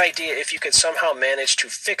be a good idea if you could somehow manage to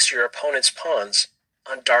fix your opponent's pawns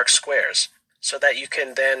on dark squares so that you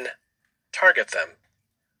can then target them.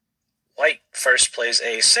 White first plays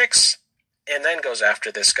a6 and then goes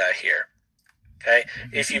after this guy here. Okay,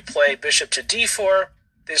 if you play bishop to d4,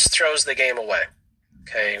 this throws the game away.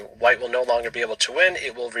 Okay, white will no longer be able to win.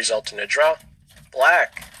 It will result in a draw.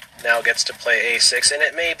 Black now gets to play a6, and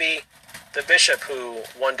it may be the bishop who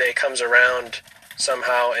one day comes around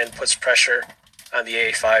somehow and puts pressure on the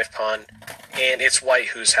a5 pawn, and it's white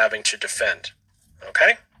who's having to defend.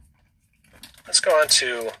 Okay? Let's go on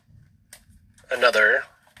to another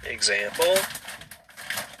example.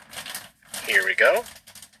 Here we go.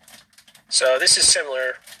 So this is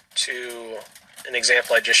similar to an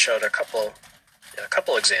example I just showed a couple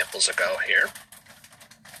examples ago here.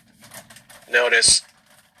 Notice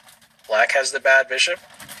black has the bad bishop,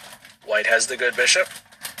 white has the good bishop,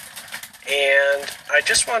 and I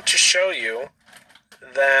just want to show you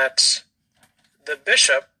that the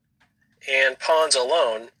bishop and pawns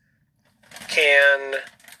alone can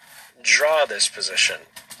draw this position.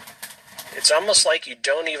 It's almost like you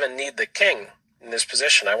don't even need the king in this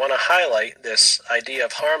position. I want to highlight this idea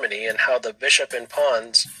of harmony and how the bishop and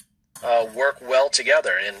pawns work well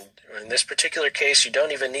together. And in this particular case, you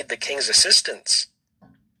don't even need the king's assistance.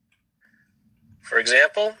 For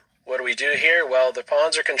example, what do we do here? Well, the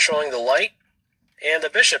pawns are controlling the light, and the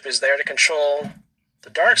bishop is there to control the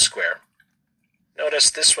dark square. Notice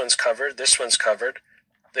this one's covered, this one's covered.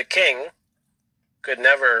 The king could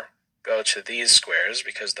never go to these squares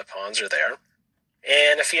because the pawns are there.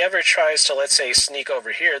 And if he ever tries to, let's say, sneak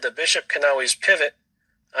over here, the bishop can always pivot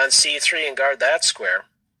on c3 and guard that square.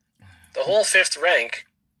 The whole fifth rank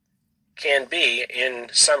can be, in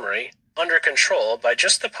summary, under control by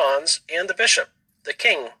just the pawns and the bishop. The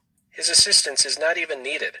king, his assistance is not even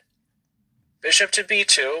needed. Bishop to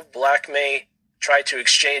b2, black may try to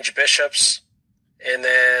exchange bishops, and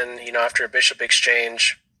then, after a bishop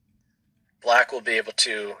exchange, black will be able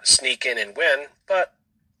to sneak in and win, but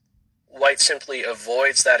white simply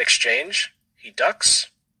avoids that exchange. He ducks,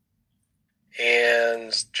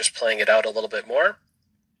 and just playing it out a little bit more.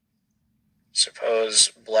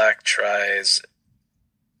 Suppose black tries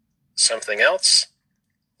something else,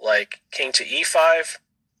 like king to e5.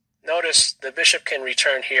 Notice the bishop can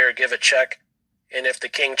return here, give a check, and if the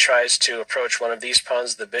king tries to approach one of these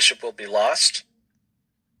pawns, the bishop will be lost.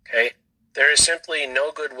 Okay, there is simply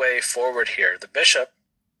no good way forward here. The bishop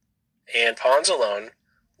and pawns alone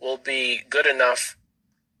will be good enough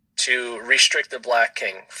to restrict the black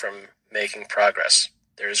king from making progress.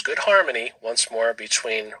 There is good harmony, once more,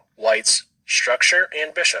 between white's structure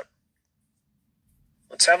and bishop.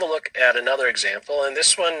 Let's have a look at another example, and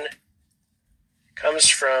this one comes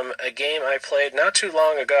from a game I played not too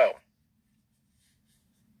long ago.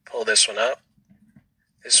 Pull this one up.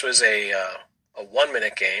 This was a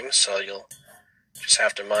 1-minute game, so you'll just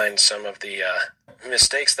have to mind some of the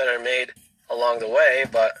mistakes that are made along the way,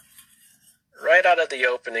 but right out of the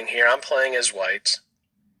opening here, I'm playing as white.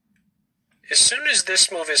 As soon as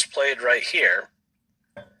this move is played right here,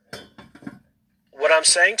 what I'm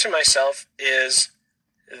saying to myself is,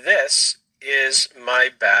 this is my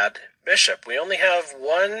bad bishop. We only have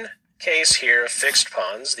one case here of fixed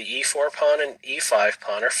pawns. The e4 pawn and e5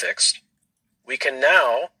 pawn are fixed. We can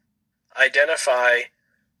now identify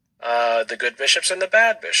the good bishops and the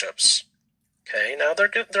bad bishops. Okay, now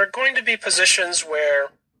there are going to be positions where,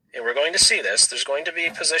 and we're going to see this, there's going to be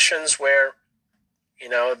positions where,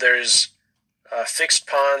 there's fixed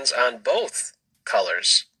pawns on both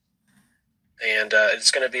colors. And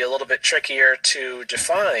it's going to be a little bit trickier to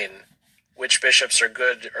define which bishops are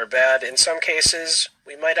good or bad. In some cases,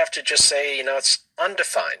 we might have to just say, it's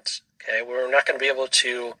undefined. Okay, we're not going to be able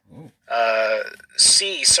to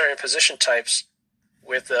see certain position types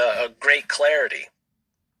with a great clarity.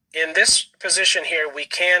 In this position here, we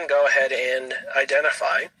can go ahead and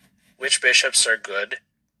identify which bishops are good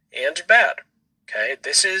and bad. Okay,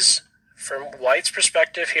 this is from white's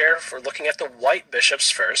perspective here. If we're looking at the white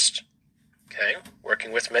bishops first, okay,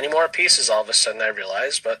 working with many more pieces all of a sudden I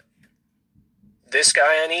realize, but this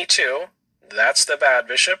guy on e2, that's the bad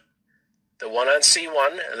bishop. The one on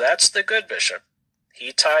c1, that's the good bishop.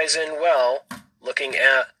 He ties in well, looking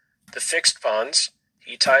at the fixed pawns.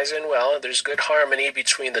 He ties in well. There's good harmony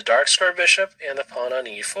between the dark square bishop and the pawn on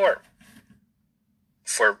e4.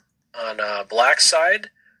 On black side,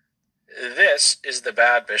 this is the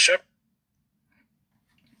bad bishop.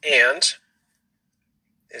 And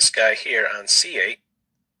this guy here on c8,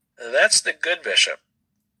 that's the good bishop.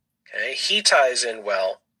 Okay, he ties in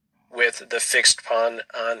well with the fixed pawn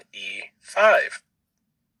on e5.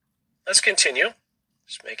 Let's continue.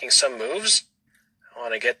 Just making some moves. I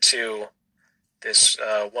want to get to this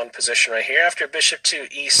one position right here. After bishop to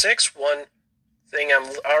e6, one thing I'm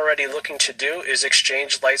already looking to do is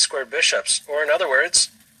exchange light square bishops. Or in other words,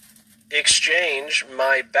 exchange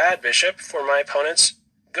my bad bishop for my opponent's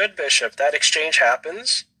good bishop. That exchange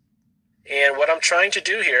happens. And what I'm trying to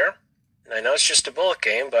do here, and I know it's just a bullet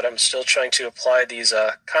game, but I'm still trying to apply these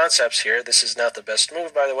concepts here. This is not the best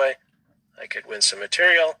move, by the way. I could win some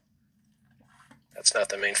material. That's not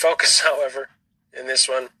the main focus, however, in this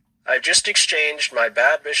one. I've just exchanged my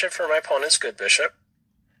bad bishop for my opponent's good bishop,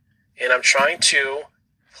 and I'm trying to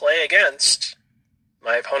play against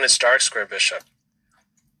my opponent's dark square bishop.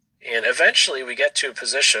 And eventually we get to a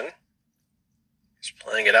position, just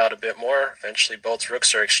playing it out a bit more, eventually both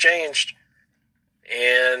rooks are exchanged,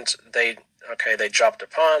 and they dropped a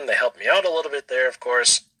pawn. They helped me out a little bit there, of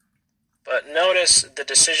course, but notice the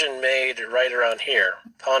decision made right around here.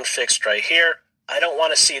 Pawn fixed right here. I don't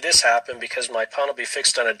want to see this happen because my pawn will be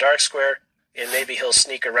fixed on a dark square, and maybe he'll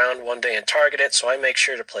sneak around one day and target it, so I make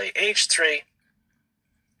sure to play h3,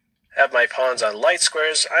 have my pawns on light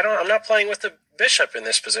squares. I'm not playing with the bishop in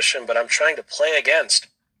this position, but I'm trying to play against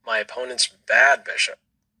my opponent's bad bishop.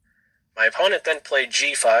 My opponent then played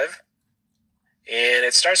g5, and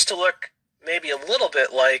it starts to look maybe a little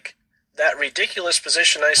bit like that ridiculous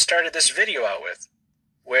position I started this video out with,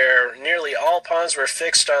 where nearly all pawns were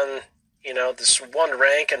fixed on this one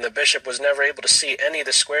rank, and the bishop was never able to see any of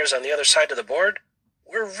the squares on the other side of the board.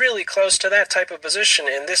 We're really close to that type of position,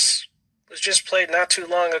 and this was just played not too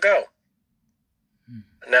long ago.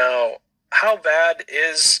 Now, how bad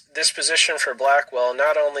is this position for black? Well,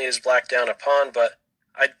 not only is black down a pawn, but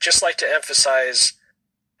I'd just like to emphasize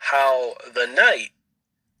how the knight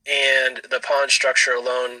and the pawn structure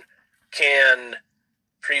alone can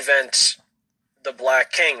prevent the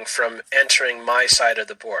black king from entering my side of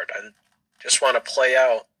the board. I just want to play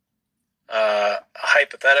out a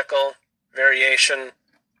hypothetical variation.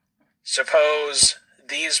 Suppose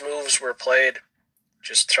these moves were played,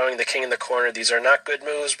 just throwing the king in the corner. These are not good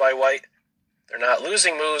moves by white. They're not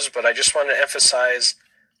losing moves, but I just want to emphasize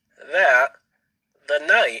that the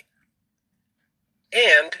knight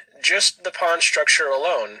and just the pawn structure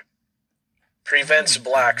alone prevents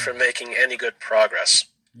black from making any good progress.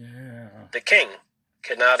 Yeah. The king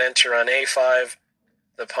cannot enter on a5.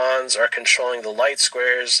 The pawns are controlling the light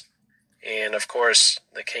squares, and of course,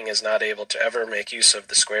 the king is not able to ever make use of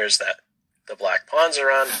the squares that the black pawns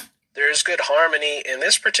are on. There is good harmony in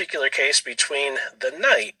this particular case between the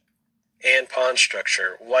knight and pawn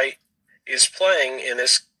structure. White is playing in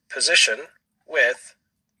this position with,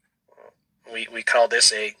 we call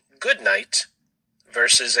this a good knight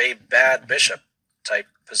versus a bad bishop type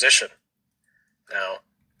position. Now,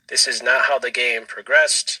 this is not how the game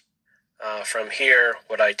progressed. From here,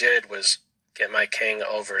 what I did was get my king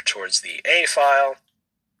over towards the A file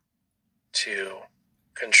to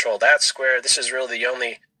control that square. This is really the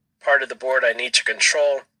only part of the board I need to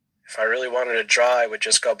control. If I really wanted to draw, I would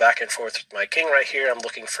just go back and forth with my king right here. I'm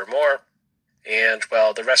looking for more. And,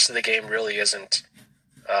 well, the rest of the game really isn't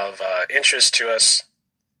of interest to us.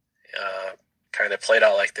 Kind of played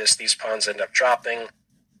out like this. These pawns end up dropping.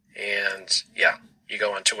 And, yeah, you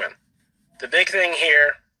go on to win. The big thing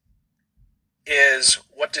here is,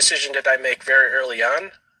 what decision did I make very early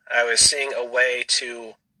on? I was seeing a way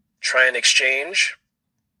to try and exchange,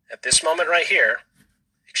 at this moment right here,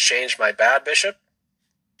 exchange my bad bishop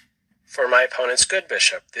for my opponent's good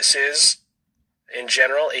bishop. This is, in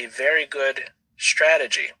general, a very good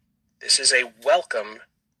strategy. This is a welcome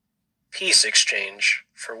piece exchange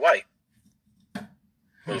for white.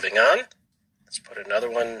 Moving on, let's put another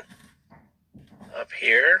one up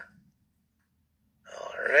here.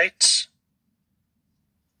 All right.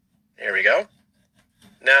 There we go.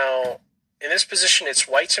 Now, in this position, it's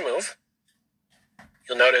white to move.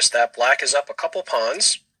 You'll notice that black is up a couple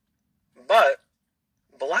pawns, but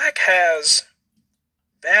black has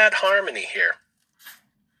bad harmony here.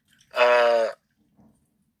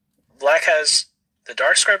 Black has the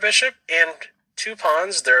dark square bishop and 2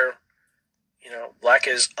 pawns. They're, black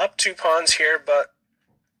is up 2 pawns here, but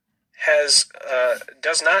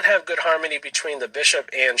does not have good harmony between the bishop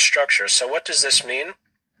and structure. So what does this mean?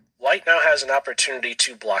 White now has an opportunity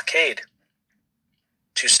to blockade,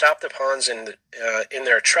 to stop the pawns in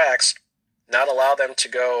their tracks, not allow them to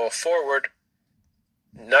go forward.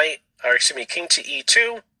 King to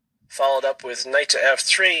e2, followed up with knight to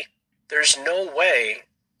f3. There's no way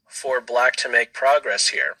for black to make progress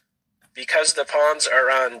here. Because the pawns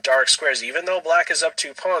are on dark squares, even though black is up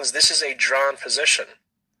 2 pawns, this is a drawn position.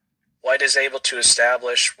 White is able to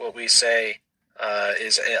establish what we say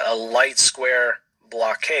is a light square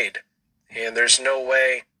blockade. And there's no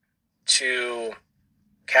way to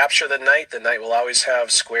capture the knight. The knight will always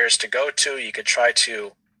have squares to go to. You could try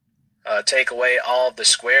to take away all of the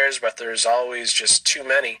squares, but there's always just too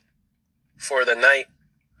many for the knight.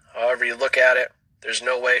 However you look at it, there's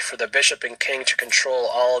no way for the bishop and king to control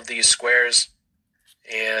all of these squares.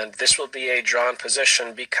 And this will be a drawn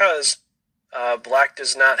position because black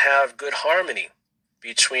does not have good harmony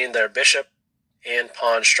between their bishop and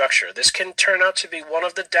pawn structure. This can turn out to be one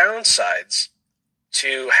of the downsides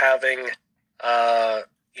to having, to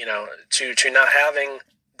not having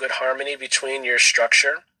good harmony between your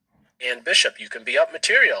structure and bishop. You can be up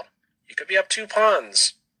material. You could be up 2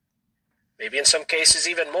 pawns. Maybe in some cases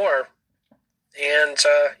even more. And,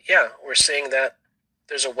 we're seeing that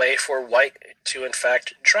there's a way for white to, in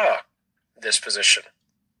fact, draw this position.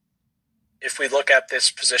 If we look at this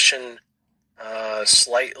position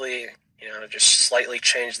slightly, just slightly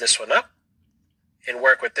change this one up and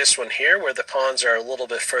work with this one here where the pawns are a little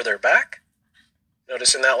bit further back.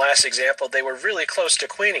 Notice in that last example, they were really close to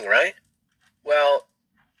queening, right? Well,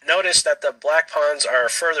 notice that the black pawns are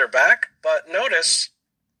further back, but notice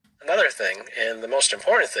another thing, and the most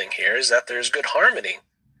important thing here, is that there's good harmony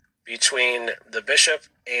between the bishop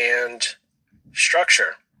and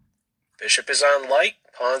structure. Bishop is on light,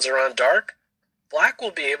 pawns are on dark. Black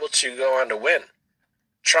will be able to go on to win.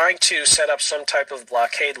 Trying to set up some type of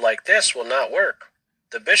blockade like this will not work.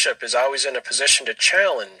 The bishop is always in a position to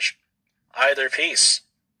challenge either piece.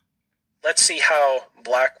 Let's see how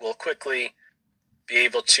black will quickly be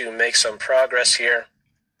able to make some progress here.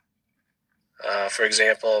 For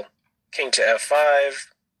example, king to f5,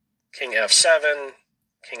 king f7,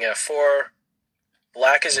 king f4.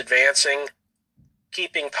 Black is advancing,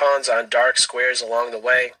 keeping pawns on dark squares along the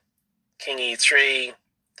way. King e3,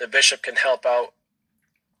 the bishop can help out,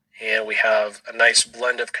 and we have a nice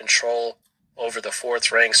blend of control over the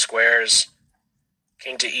fourth rank squares.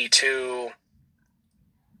 King to e2,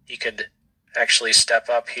 he could actually step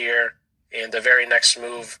up here, and the very next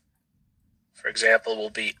move, for example, will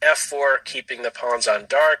be f4, keeping the pawns on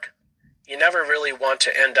dark. You never really want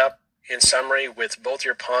to end up, in summary, with both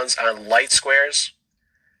your pawns on light squares.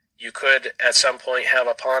 You could, at some point, have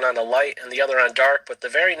a pawn on a light and the other on dark, but the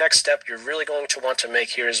very next step you're really going to want to make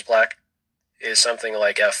here as black is something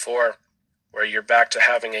like f4, where you're back to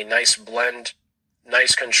having a nice blend,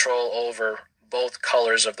 nice control over both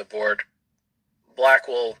colors of the board. Black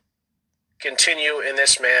will continue in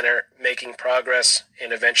this manner, making progress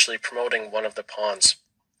and eventually promoting one of the pawns.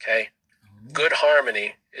 Okay? Good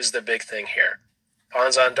harmony is the big thing here.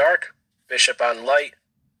 Pawns on dark, bishop on light.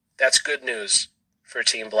 That's good news for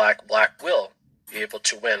Team Black. Black will be able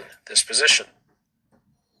to win this position.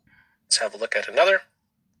 Let's have a look at another.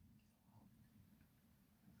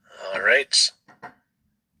 All right.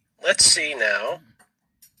 Let's see now,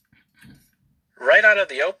 right out of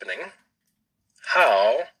the opening,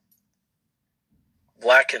 how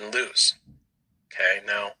Black can lose. Okay,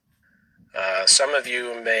 now, some of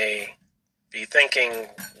you may be thinking,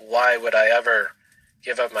 why would I ever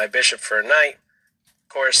give up my bishop for a knight? Of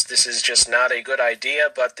course, this is just not a good idea,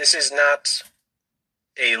 but this is not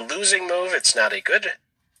a losing move. It's not a good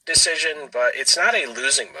decision, but it's not a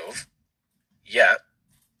losing move yet.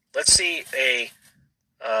 Let's see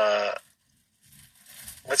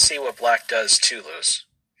what Black does to lose.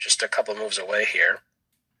 Just a couple moves away here.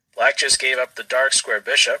 Black just gave up the dark square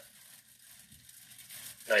bishop.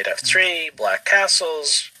 Knight f3, Black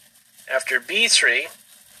castles. After b3,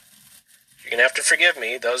 you're going to have to forgive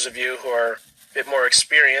me, those of you who are a bit more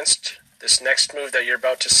experienced. This next move that you're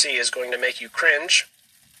about to see is going to make you cringe.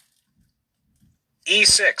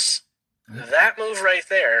 e6. That move right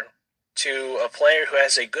there, to a player who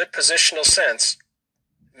has a good positional sense,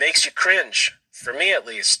 makes you cringe, for me at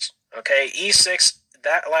least. Okay, e6,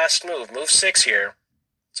 that last move, move 6 here,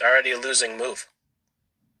 it's already a losing move.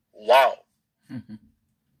 Wow.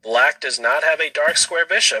 Black does not have a dark square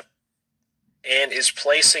bishop and is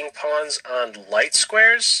placing pawns on light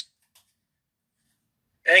squares?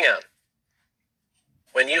 Hang on.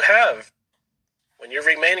 When your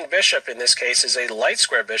remaining bishop in this case is a light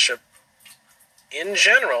square bishop, in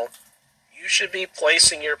general, you should be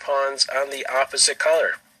placing your pawns on the opposite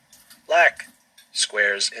color, black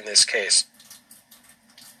squares in this case.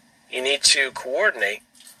 You need to coordinate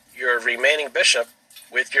your remaining bishop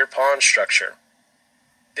with your pawn structure.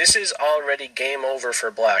 This is already game over for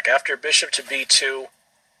Black. After bishop to b2,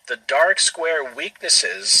 the dark square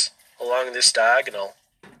weaknesses along this diagonal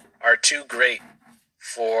are too great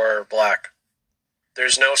for Black.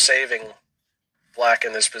 There's no saving Black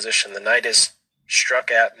in this position. The knight is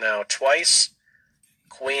struck at now twice,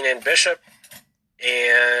 queen and bishop,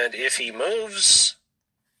 and if he moves,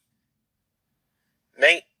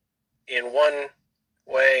 mate in one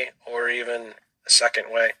way or even a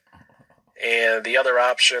second way. And the other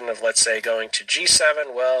option of, let's say, going to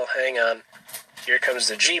g7, well, hang on. Here comes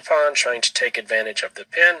the g-pawn trying to take advantage of the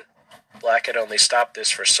pin. Black had only stopped this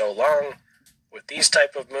for so long with these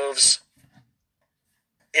type of moves.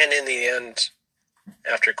 And in the end,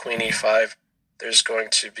 after queen e5, there's going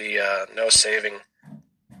to be no saving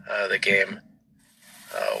the game.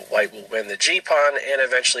 White will win the g-pawn and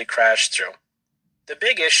eventually crash through. The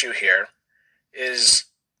big issue here is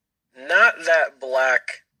not that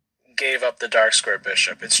Black gave up the dark square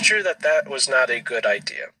bishop. It's true that that was not a good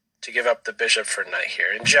idea, to give up the bishop for knight here.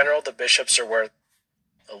 In general, the bishops are worth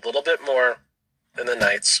a little bit more than the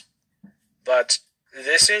knights, but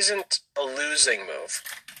this isn't a losing move,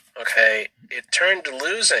 okay? It turned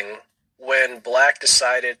losing when Black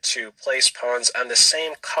decided to place pawns on the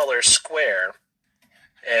same color square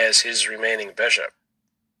as his remaining bishop.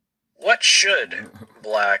 What should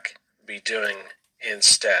Black be doing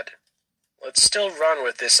instead? Let's still run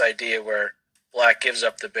with this idea where Black gives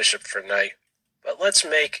up the bishop for knight, but let's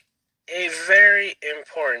make a very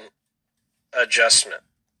important adjustment,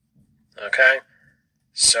 okay?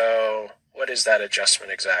 So, what is that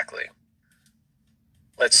adjustment exactly?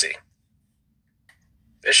 Let's see.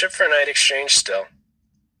 Bishop for knight exchange still.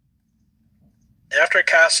 After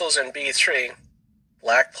castles and b3,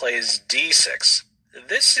 Black plays d6.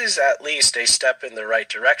 This is at least a step in the right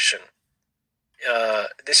direction.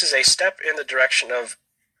 This is a step in the direction of,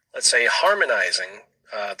 let's say, harmonizing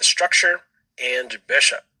the structure and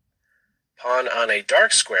bishop. Pawn on a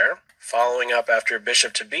dark square, following up after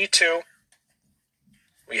bishop to b2.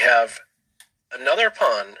 We have another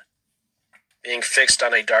pawn being fixed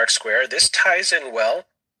on a dark square. This ties in well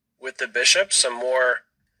with the bishop, some more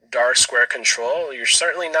dark square control. You're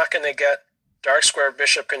certainly not going to get dark square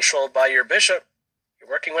bishop controlled by your bishop. You're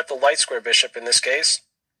working with the light square bishop in this case.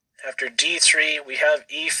 After d3, we have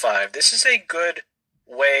e5. This is a good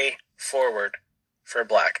way forward for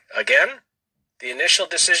black. Again, the initial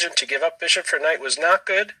decision to give up bishop for knight was not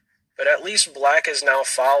good, but at least black is now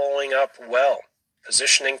following up well,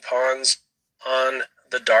 positioning pawns on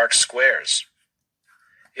the dark squares.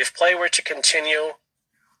 If play were to continue,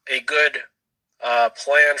 a good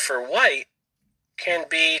plan for white can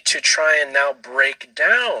be to try and now break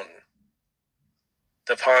down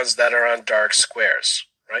the pawns that are on dark squares,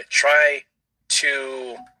 right? Try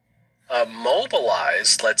to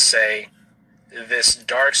mobilize, let's say, this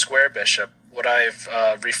dark square bishop, what I've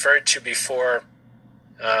referred to before,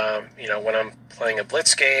 when I'm playing a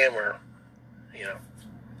blitz game or,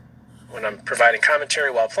 when I'm providing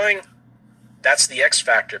commentary while playing. That's the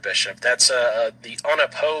X-Factor bishop. That's the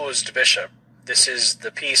unopposed bishop. This is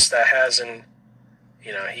the piece that has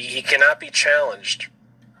he cannot be challenged.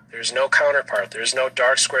 There's no counterpart. There's no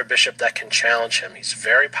dark square bishop that can challenge him. He's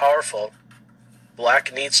very powerful.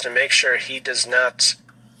 Black needs to make sure he does not,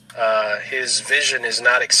 his vision is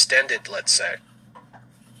not extended, let's say.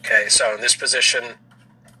 Okay, so in this position,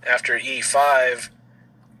 after e5,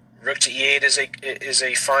 rook to e8 is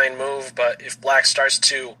a fine move, but if black starts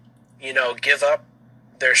to give up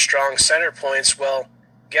their strong center points, well,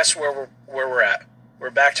 guess where we're at? We're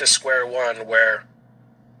back to square one, where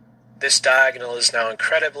this diagonal is now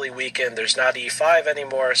incredibly weakened. There's not e5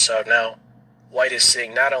 anymore, so now white is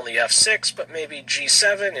seeing not only f6, but maybe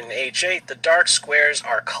g7 and h8. The dark squares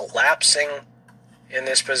are collapsing in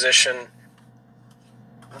this position.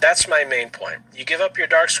 That's my main point. You give up your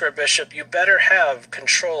dark square bishop, you better have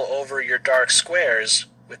control over your dark squares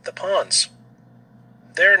with the pawns.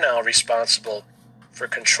 They're now responsible for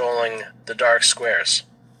controlling the dark squares.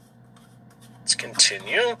 Let's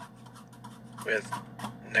continue with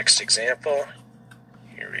next example.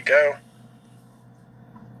 Here we go.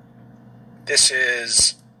 This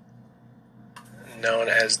is known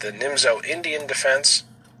as the Nimzo Indian defense.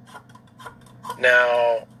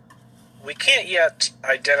 Now, we can't yet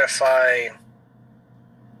identify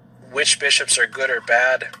which bishops are good or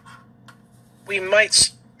bad. We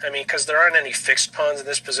might, because there aren't any fixed pawns in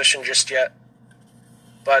this position just yet.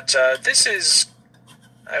 But this is,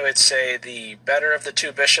 I would say, the better of the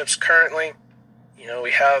two bishops currently.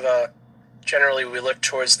 We have, generally we look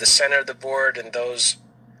towards the center of the board and those,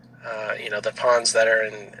 the pawns that are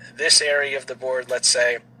in this area of the board, let's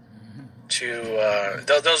say,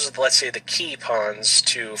 those are, let's say, the key pawns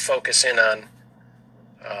to focus in on,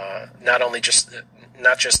 not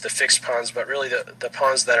just the fixed pawns, but really the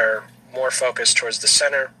pawns that are more focused towards the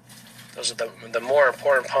center. Those are the more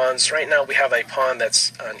important pawns. Right now we have a pawn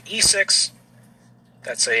that's on e6.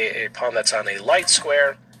 That's a pawn that's on a light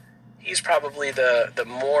square. He's probably the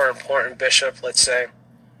more important bishop, let's say.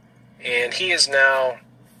 And he is now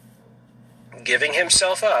giving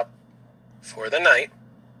himself up for the knight.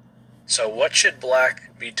 So what should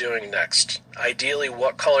black be doing next? Ideally,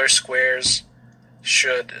 what color squares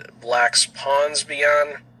should black's pawns be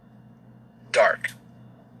on? Dark.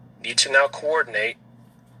 Need to now coordinate,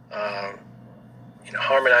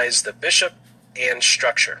 harmonize the bishop and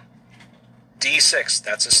structure. d6,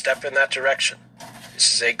 that's a step in that direction.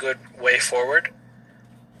 This is a good way forward.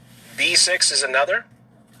 b6 is another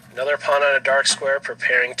pawn on a dark square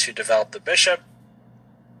preparing to develop the bishop,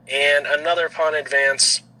 and another pawn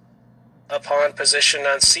advance, a pawn position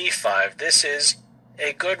on c5. This is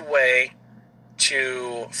a good way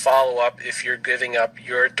to follow up if you're giving up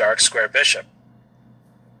your dark square bishop.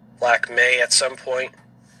 Black may at some point,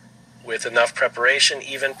 with enough preparation,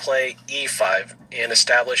 even play e5 and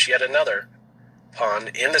establish yet another pawn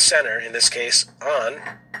in the center, in this case on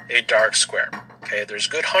a dark square. Okay, there's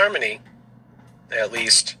good harmony, at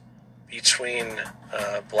least, between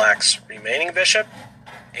black's remaining bishop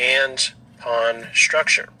and pawn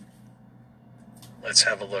structure. Let's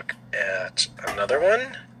have a look at another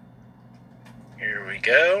one. Here we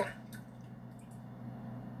go.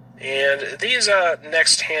 And these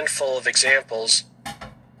next handful of examples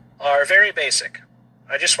are very basic.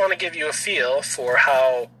 I just want to give you a feel for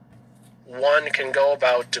how one can go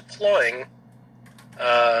about deploying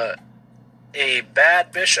a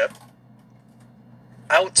bad bishop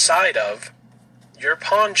outside of your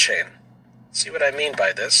pawn chain. See what I mean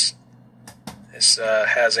by this? This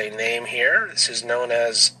has a name here. This is known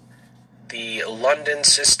as the London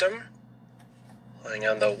system. Playing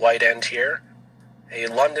on the white end here. A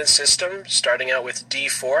London system starting out with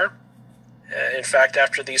d4 In fact,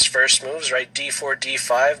 after these first moves, right, d4,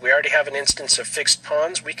 d5, we already have an instance of fixed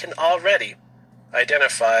pawns. We can already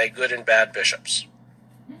identify good and bad bishops.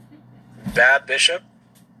 Bad bishop,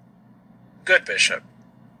 good bishop.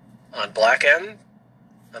 On the black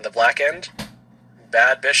end,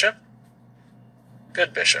 bad bishop,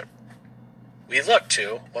 good bishop. We look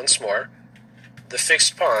to, once more, the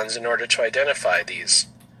fixed pawns in order to identify these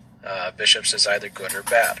bishops as either good or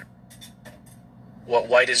bad. What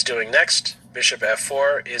white is doing next, bishop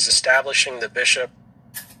f4, is establishing the bishop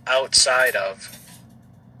outside of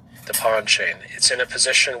the pawn chain. It's in a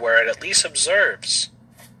position where it at least observes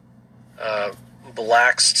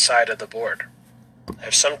black's side of the board. I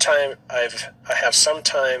have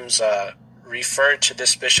sometimes referred to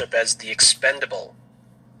this bishop as the expendable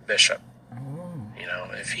bishop. You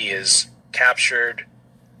know, if he is captured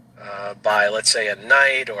by, let's say, a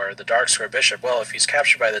knight or the dark square bishop, well, if he's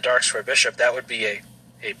captured by the dark square bishop, that would be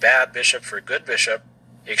a bad bishop for a good bishop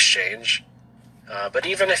exchange. But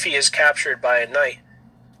even if he is captured by a knight,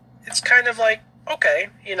 it's kind of like, okay,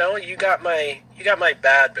 you know, you got my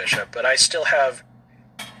bad bishop, but I still have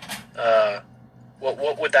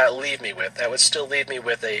what would that leave me with? That would still leave me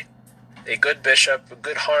with a good bishop, a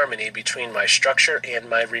good harmony between my structure and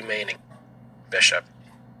my remaining bishop.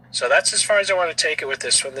 So that's as far as I want to take it with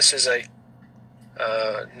this one. This is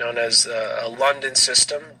known as a London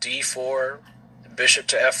system, d4, bishop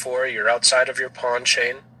to f4. You're outside of your pawn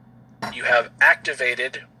chain. You have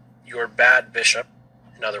activated your bad bishop,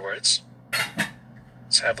 in other words.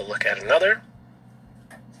 Let's have a look at another.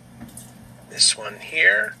 This one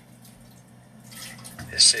here.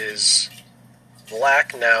 This is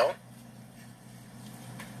black now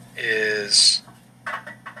is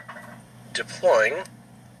deploying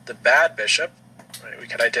the bad bishop. Right, we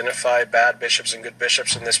could identify bad bishops and good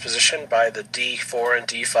bishops in this position by the d4 and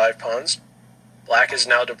d5 pawns. Black is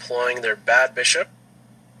now deploying their bad bishop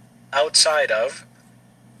outside of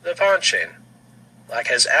the pawn chain. Black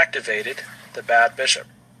has activated the bad bishop.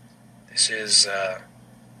 This is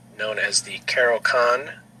known as the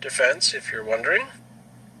Caro-Kann defense, if you're wondering.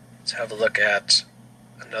 Let's have a look at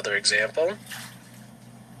another example.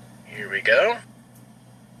 Here we go.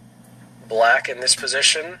 Black in this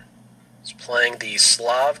position is playing the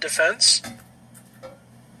Slav defense.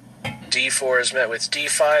 d4 is met with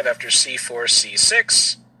d5 after c4,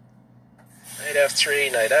 c6. Knight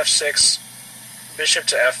f3, knight f6, bishop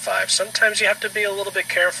to f5. Sometimes you have to be a little bit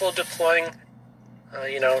careful deploying.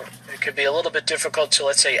 It could be a little bit difficult to,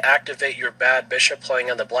 let's say, activate your bad bishop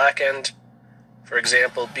playing on the black end. For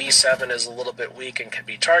example, b7 is a little bit weak and can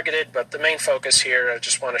be targeted, but the main focus here, I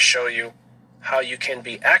just want to show you how you can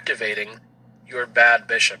be activating your bad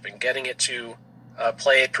bishop and getting it to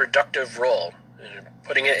play a productive role,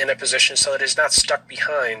 putting it in a position so that it's not stuck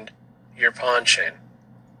behind your pawn chain.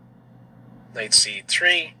 Knight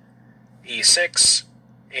c3, e6,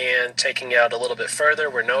 and taking it out a little bit further,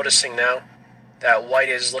 we're noticing now that white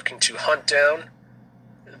is looking to hunt down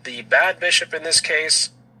the bad bishop in this case.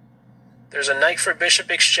 There's a knight for bishop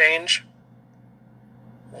exchange.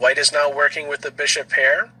 White is now working with the bishop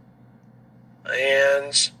pair.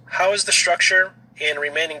 And how is the structure and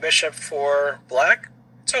remaining bishop for black?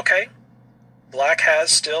 It's okay. Black has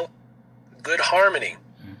still good harmony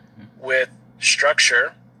with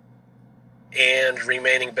structure and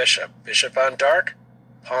remaining bishop. Bishop on dark.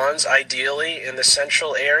 Pawns ideally in the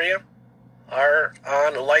central area are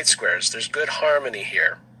on light squares. There's good harmony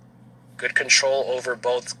here. Good control over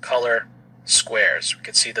both color squares. We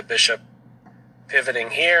can see the bishop pivoting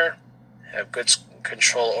here, have good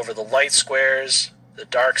control over the light squares, the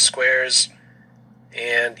dark squares,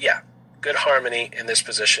 and yeah, good harmony in this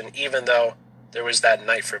position, even though there was that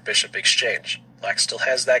knight for bishop exchange. Black still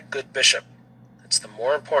has that good bishop. It's the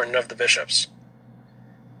more important of the bishops.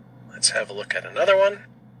 Let's have a look at another one.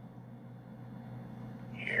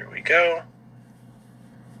 Here we go.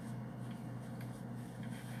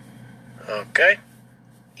 Okay.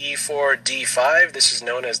 e4, d5. This is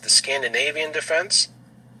known as the Scandinavian defense.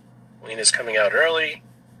 Queen is coming out early.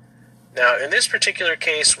 Now, in this particular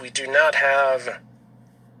case, we do not have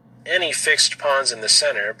any fixed pawns in the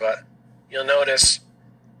center, but you'll notice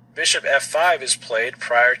bishop f5 is played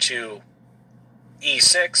prior to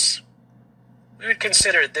e6. We would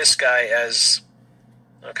consider this guy as,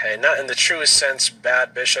 okay, not in the truest sense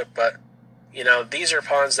bad bishop, but, these are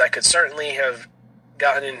pawns that could certainly have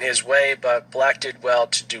gotten in his way, but black did well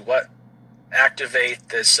to do what? Activate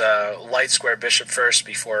this light square bishop first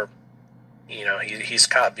before, he's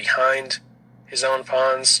caught behind his own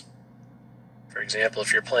pawns. For example,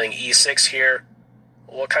 if you're playing e6 here,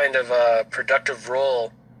 what kind of productive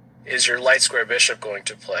role is your light square bishop going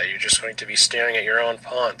to play? You're just going to be staring at your own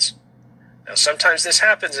pawns. Now, sometimes this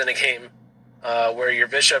happens in a game where your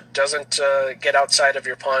bishop doesn't get outside of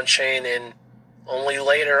your pawn chain, and only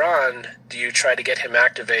later on do you try to get him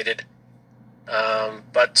activated.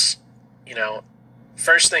 But,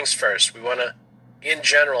 first things first, we want to, in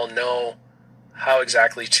general, know how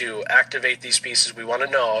exactly to activate these pieces. We want to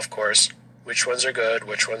know, of course, which ones are good,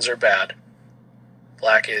 which ones are bad.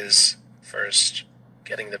 Black is first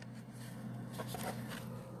getting the...